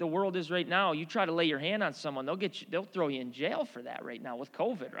way the world is right now, you try to lay your hand on someone, they'll throw you in jail for that right now with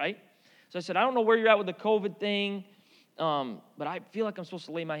COVID, right? So I said, I don't know where you're at with the COVID thing, but I feel like I'm supposed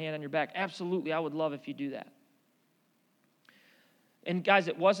to lay my hand on your back. Absolutely, I would love if you do that. And guys,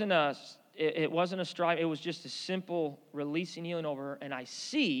 it wasn't a strive. It was just a simple releasing healing over her, and I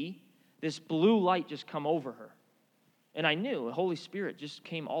see this blue light just come over her. And I knew the Holy Spirit just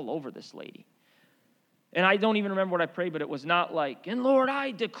came all over this lady. And I don't even remember what I prayed, but it was not like, and Lord,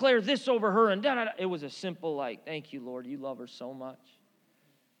 I declare this over her, and da-da-da. It was a simple like, thank you, Lord, you love her so much.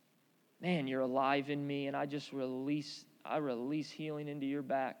 Man, you're alive in me, and I release healing into your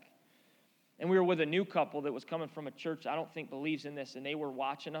back. And we were with a new couple that was coming from a church I don't think believes in this, and they were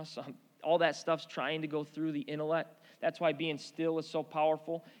watching us. All that stuff's trying to go through the intellect. That's why being still is so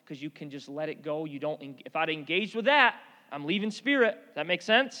powerful, because you can just let it go. If I'd engaged with that, I'm leaving Spirit. Does that make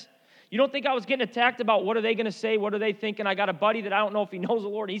sense? You don't think I was getting attacked about what are they going to say? What are they thinking? I got a buddy that I don't know if he knows the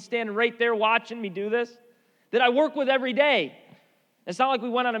Lord. He's standing right there watching me do this, that I work with every day. It's not like we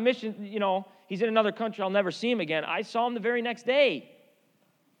went on a mission, he's in another country, I'll never see him again. I saw him the very next day.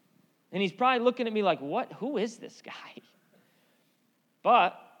 And he's probably looking at me like, what? Who is this guy?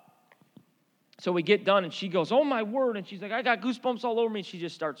 But, so we get done, and she goes, oh, my word. And she's like, I got goosebumps all over me. And she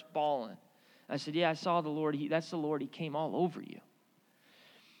just starts bawling. I said, yeah, I saw the Lord. That's the Lord. He came all over you.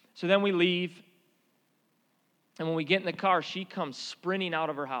 So then we leave. And when we get in the car, she comes sprinting out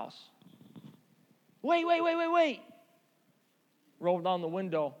of her house. Wait. Rolled down the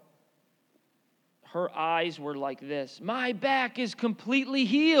window. Her eyes were like this. My back is completely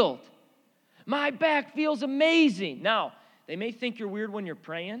healed. My back feels amazing. Now, they may think you're weird when you're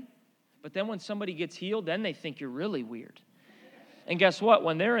praying, but then when somebody gets healed, then they think you're really weird. And guess what?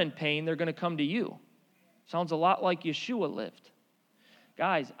 When they're in pain, they're going to come to you. Sounds a lot like Yeshua lived.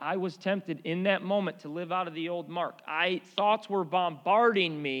 Guys, I was tempted in that moment to live out of the old Marc. Thoughts were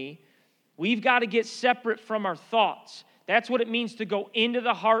bombarding me. We've got to get separate from our thoughts. That's what it means to go into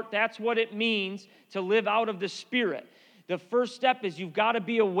the heart. That's what it means to live out of the Spirit. The first step is you've got to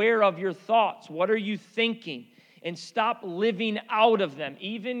be aware of your thoughts. What are you thinking? And stop living out of them,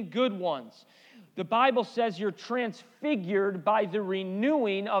 even good ones. The Bible says you're transfigured by the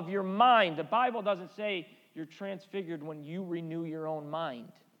renewing of your mind. The Bible doesn't say you're transfigured when you renew your own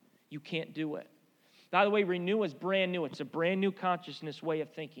mind. You can't do it. By the way, renew is brand new. It's a brand new consciousness way of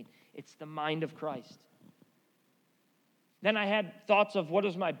thinking. It's the mind of Christ. Then I had thoughts of what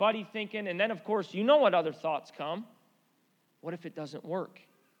is my buddy thinking? And then, of course, you know what other thoughts come. What if it doesn't work?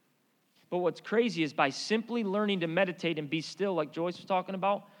 But what's crazy is by simply learning to meditate and be still, like Joyce was talking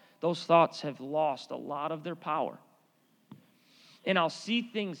about, those thoughts have lost a lot of their power. And I'll see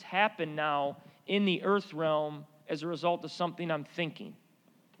things happen now in the earth realm as a result of something I'm thinking.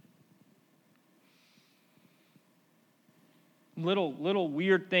 Little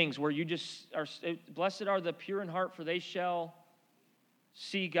weird things where you just are, blessed are the pure in heart, for they shall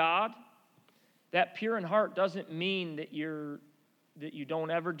see God. That pure in heart doesn't mean that you don't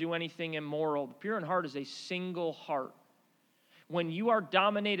ever do anything immoral. The pure in heart is a single heart. When you are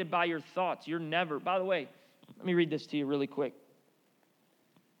dominated by your thoughts, you're never, by the way, let me read this to you really quick.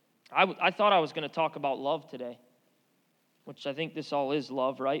 I thought I was going to talk about love today, which I think this all is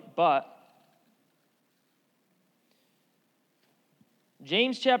love, right? But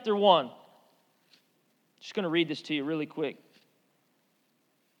James chapter 1, just going to read this to you really quick.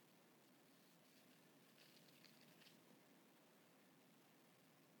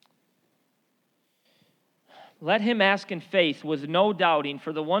 Let him ask in faith with no doubting,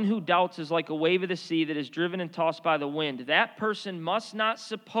 for the one who doubts is like a wave of the sea that is driven and tossed by the wind. That person must not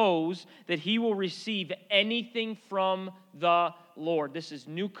suppose that he will receive anything from the Lord. This is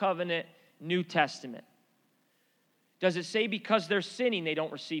New Covenant, New Testament. Does it say because they're sinning they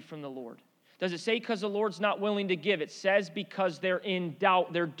don't receive from the Lord? Does it say because the Lord's not willing to give? It says because they're in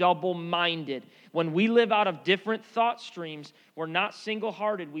doubt, they're double-minded. When we live out of different thought streams, we're not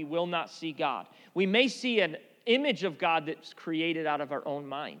single-hearted, we will not see God. We may see an image of God that's created out of our own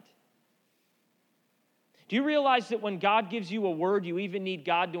mind. Do you realize that when God gives you a word, you even need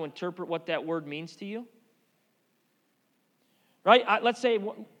God to interpret what that word means to you? Right? Let's say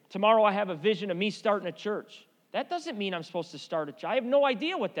tomorrow I have a vision of me starting a church. That doesn't mean I'm supposed to start a church. I have no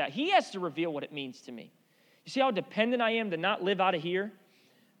idea what that. He has to reveal what it means to me. You see how dependent I am to not live out of here?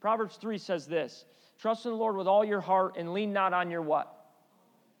 Proverbs 3 says this, trust in the Lord with all your heart and lean not on your what?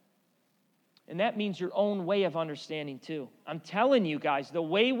 And that means your own way of understanding too. I'm telling you guys, the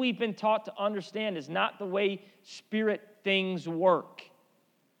way we've been taught to understand is not the way spirit things work.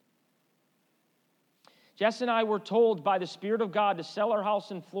 Jess and I were told by the Spirit of God to sell our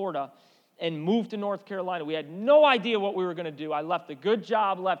house in Florida and move to North Carolina. We had no idea what we were going to do. I left a good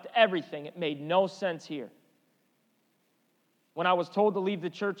job, left everything. It made no sense here. When I was told to leave the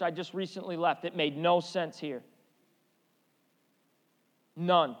church I just recently left, it made no sense here.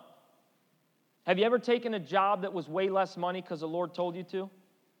 None. Have you ever taken a job that was way less money because the Lord told you to?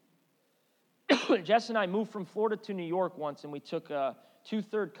 Jess and I moved from Florida to New York once, and we took a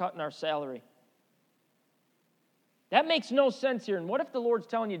 2/3 cut in our salary. That makes no sense here. And what if the Lord's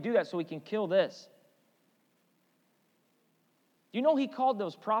telling you to do that so he can kill this? Do you know he called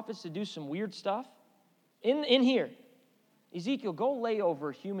those prophets to do some weird stuff? In here, Ezekiel, go lay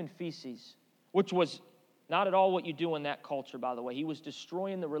over human feces, which was not at all what you do in that culture, by the way. He was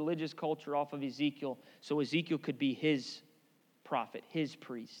destroying the religious culture off of Ezekiel so Ezekiel could be his prophet, his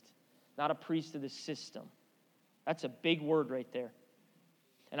priest, not a priest of the system. That's a big word right there.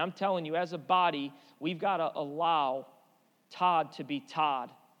 And I'm telling you, as a body, we've got to allow Todd to be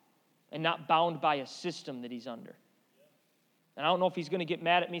Todd and not bound by a system that he's under. And I don't know if he's going to get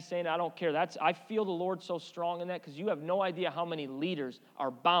mad at me saying I don't care. I feel the Lord so strong in that because you have no idea how many leaders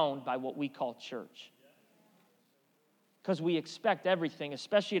are bound by what we call church. Because we expect everything,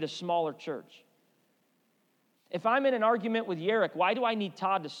 especially at a smaller church. If I'm in an argument with Yerrick, why do I need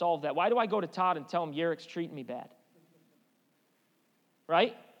Todd to solve that? Why do I go to Todd and tell him Yerrick's treating me bad?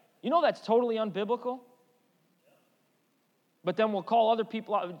 Right? You know that's totally unbiblical? But then we'll call other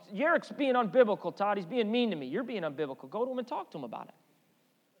people out. Yerrick's being unbiblical, Todd. He's being mean to me. You're being unbiblical. Go to him and talk to him about it.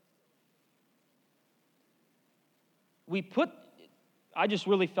 I just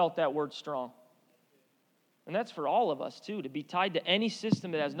really felt that word strong. And that's for all of us, too, to be tied to any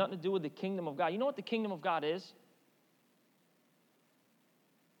system that has nothing to do with the kingdom of God. You know what the kingdom of God is?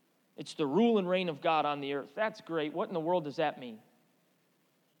 It's the rule and reign of God on the earth. That's great. What in the world does that mean?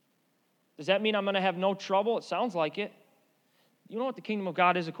 Does that mean I'm going to have no trouble? It sounds like it. You know what the kingdom of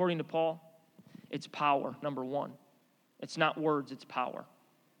God is according to Paul? It's power, number one. It's not words, it's power.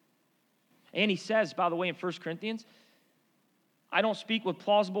 And he says, by the way, in 1 Corinthians, I don't speak with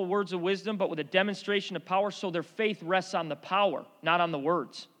plausible words of wisdom, but with a demonstration of power, so their faith rests on the power, not on the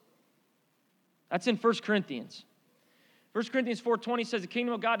words. That's in 1 Corinthians. 1 Corinthians 4:20 says the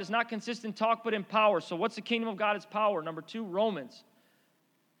kingdom of God does not consist in talk, but in power. So what's the kingdom of God? It's power. Number two, Romans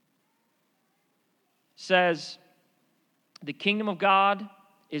says the kingdom of God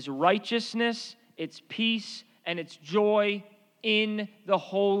is righteousness, it's peace, and it's joy in the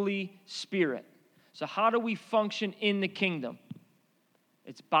Holy Spirit. So how do we function in the kingdom?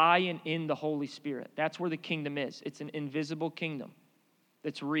 It's by and in the Holy Spirit. That's where the kingdom is. It's an invisible kingdom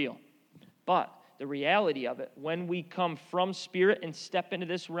that's real. But the reality of it, when we come from spirit and step into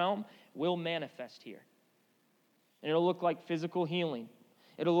this realm, will manifest here. And it'll look like physical healing.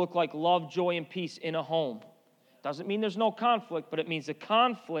 It'll look like love, joy, and peace in a home. Doesn't mean there's no conflict, but it means the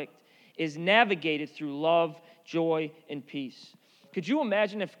conflict is navigated through love, joy, and peace. Could you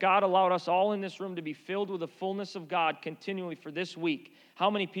imagine if God allowed us all in this room to be filled with the fullness of God continually for this week? How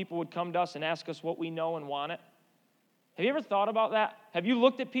many people would come to us and ask us what we know and want it? Have you ever thought about that? Have you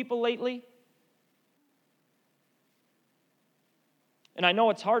looked at people lately? And I know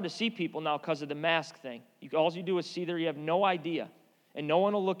it's hard to see people now because of the mask thing. All you do is see there, you have no idea. And no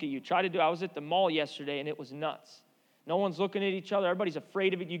one will look at you. I was at the mall yesterday, and it was nuts. No one's looking at each other. Everybody's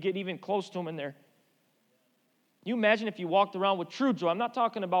afraid of it. You get even close to them, and they're... You imagine if you walked around with true joy. I'm not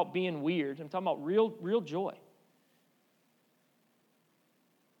talking about being weird. I'm talking about real joy.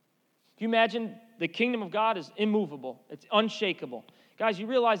 If you imagine the kingdom of God is immovable. It's unshakable. Guys, you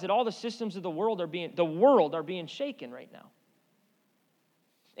realize that all the systems of the world are being shaken right now.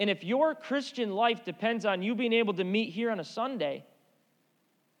 And if your Christian life depends on you being able to meet here on a Sunday,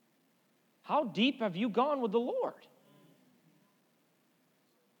 how deep have you gone with the Lord?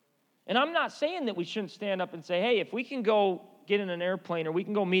 And I'm not saying that we shouldn't stand up and say, hey, if we can go get in an airplane or we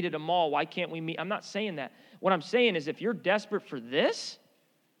can go meet at a mall, why can't we meet? I'm not saying that. What I'm saying is if you're desperate for this,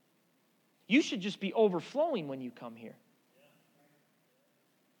 you should just be overflowing when you come here.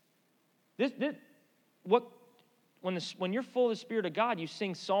 When you're full of the Spirit of God, you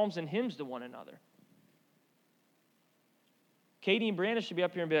sing psalms and hymns to one another. Katie and Brandon should be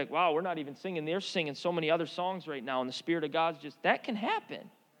up here and be like, wow, we're not even singing. They're singing so many other songs right now, and the Spirit of God's just, that can happen.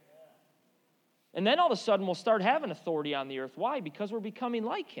 And then all of a sudden we'll start having authority on the earth. Why? Because we're becoming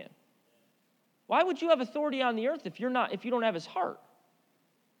like him. Why would you have authority on the earth if you don't have his heart?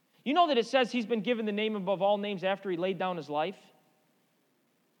 You know that it says he's been given the name above all names after he laid down his life?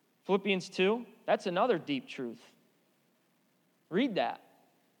 Philippians 2, that's another deep truth. Read that.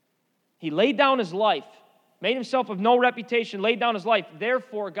 He laid down his life, made himself of no reputation, laid down his life.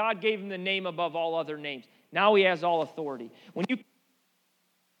 Therefore, God gave him the name above all other names. Now he has all authority.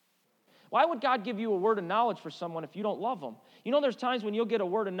 Why would God give you a word of knowledge for someone if you don't love them? You know there's times when you'll get a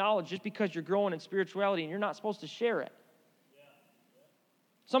word of knowledge just because you're growing in spirituality and you're not supposed to share it.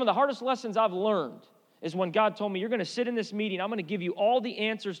 Some of the hardest lessons I've learned is when God told me, you're going to sit in this meeting, I'm going to give you all the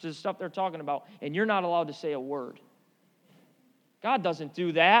answers to the stuff they're talking about, and you're not allowed to say a word. God doesn't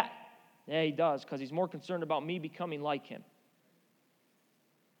do that. Yeah, he does, because he's more concerned about me becoming like him.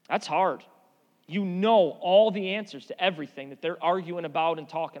 That's hard. You know all the answers to everything that they're arguing about and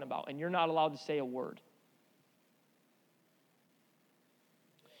talking about, and you're not allowed to say a word.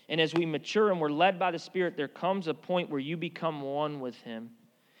 And as we mature and we're led by the Spirit, there comes a point where you become one with him,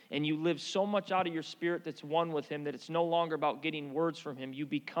 and you live so much out of your spirit that's one with him that it's no longer about getting words from him. You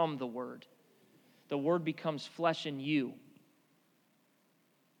become the Word. The Word becomes flesh in you.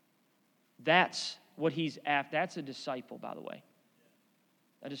 That's what he's after. That's a disciple, by the way.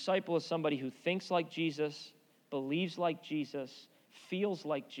 A disciple is somebody who thinks like Jesus, believes like Jesus, feels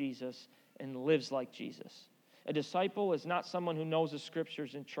like Jesus, and lives like Jesus. A disciple is not someone who knows the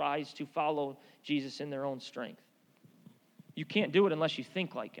Scriptures and tries to follow Jesus in their own strength. You can't do it unless you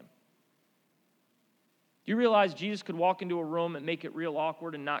think like him. Do you realize Jesus could walk into a room and make it real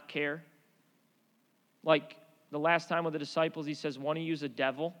awkward and not care? Like the last time with the disciples, he says, one of you is a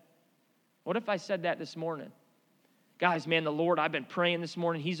devil. What if I said that this morning? Guys, man, the Lord, I've been praying this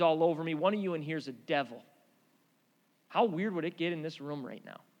morning. He's all over me. One of you in here is a devil. How weird would it get in this room right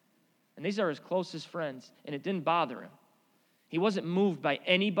now? And these are his closest friends, and it didn't bother him. He wasn't moved by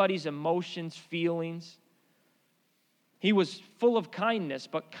anybody's emotions, feelings. He was full of kindness,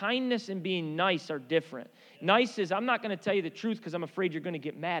 but kindness and being nice are different. Nice is, I'm not going to tell you the truth because I'm afraid you're going to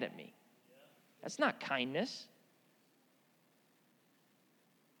get mad at me. That's not kindness.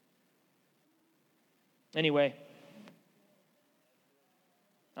 Anyway,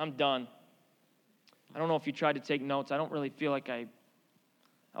 I'm done. I don't know if you tried to take notes. I don't really feel like I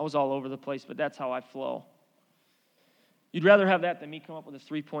was all over the place, but that's how I flow. You'd rather have that than me come up with a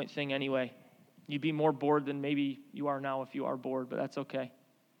 3-point thing anyway. You'd be more bored than maybe you are now if you are bored, but that's okay.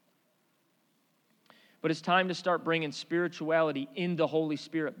 But it's time to start bringing spirituality in the Holy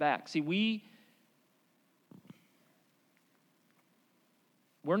Spirit back. See,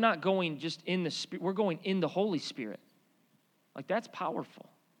 we're not going just in the Spirit, we're going in the Holy Spirit. Like, that's powerful.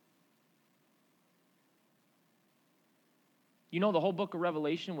 You know, the whole book of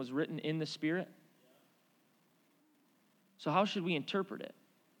Revelation was written in the Spirit. So how should we interpret it?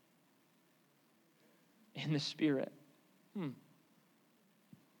 In the Spirit.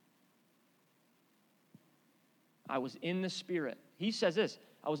 I was in the Spirit. He says this,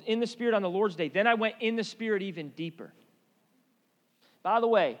 I was in the Spirit on the Lord's day. Then I went in the Spirit even deeper. By the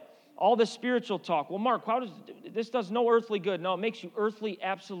way, all the spiritual talk, well, Mark, this does no earthly good. No, it makes you earthly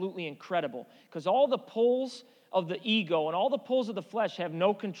absolutely incredible. Because all the pulls of the ego and all the pulls of the flesh have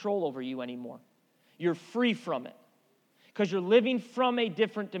no control over you anymore. You're free from it. Because you're living from a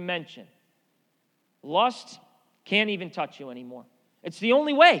different dimension. Lust can't even touch you anymore. It's the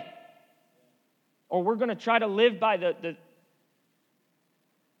only way. Or we're going to try to live by the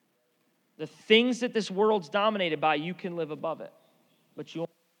things that this world's dominated by. You can live above it. But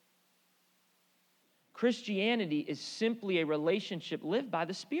Christianity is simply a relationship lived by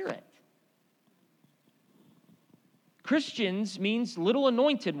the Spirit. Christians means little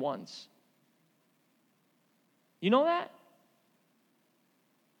anointed ones. You know that?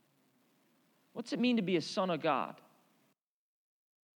 What's it mean to be a son of God?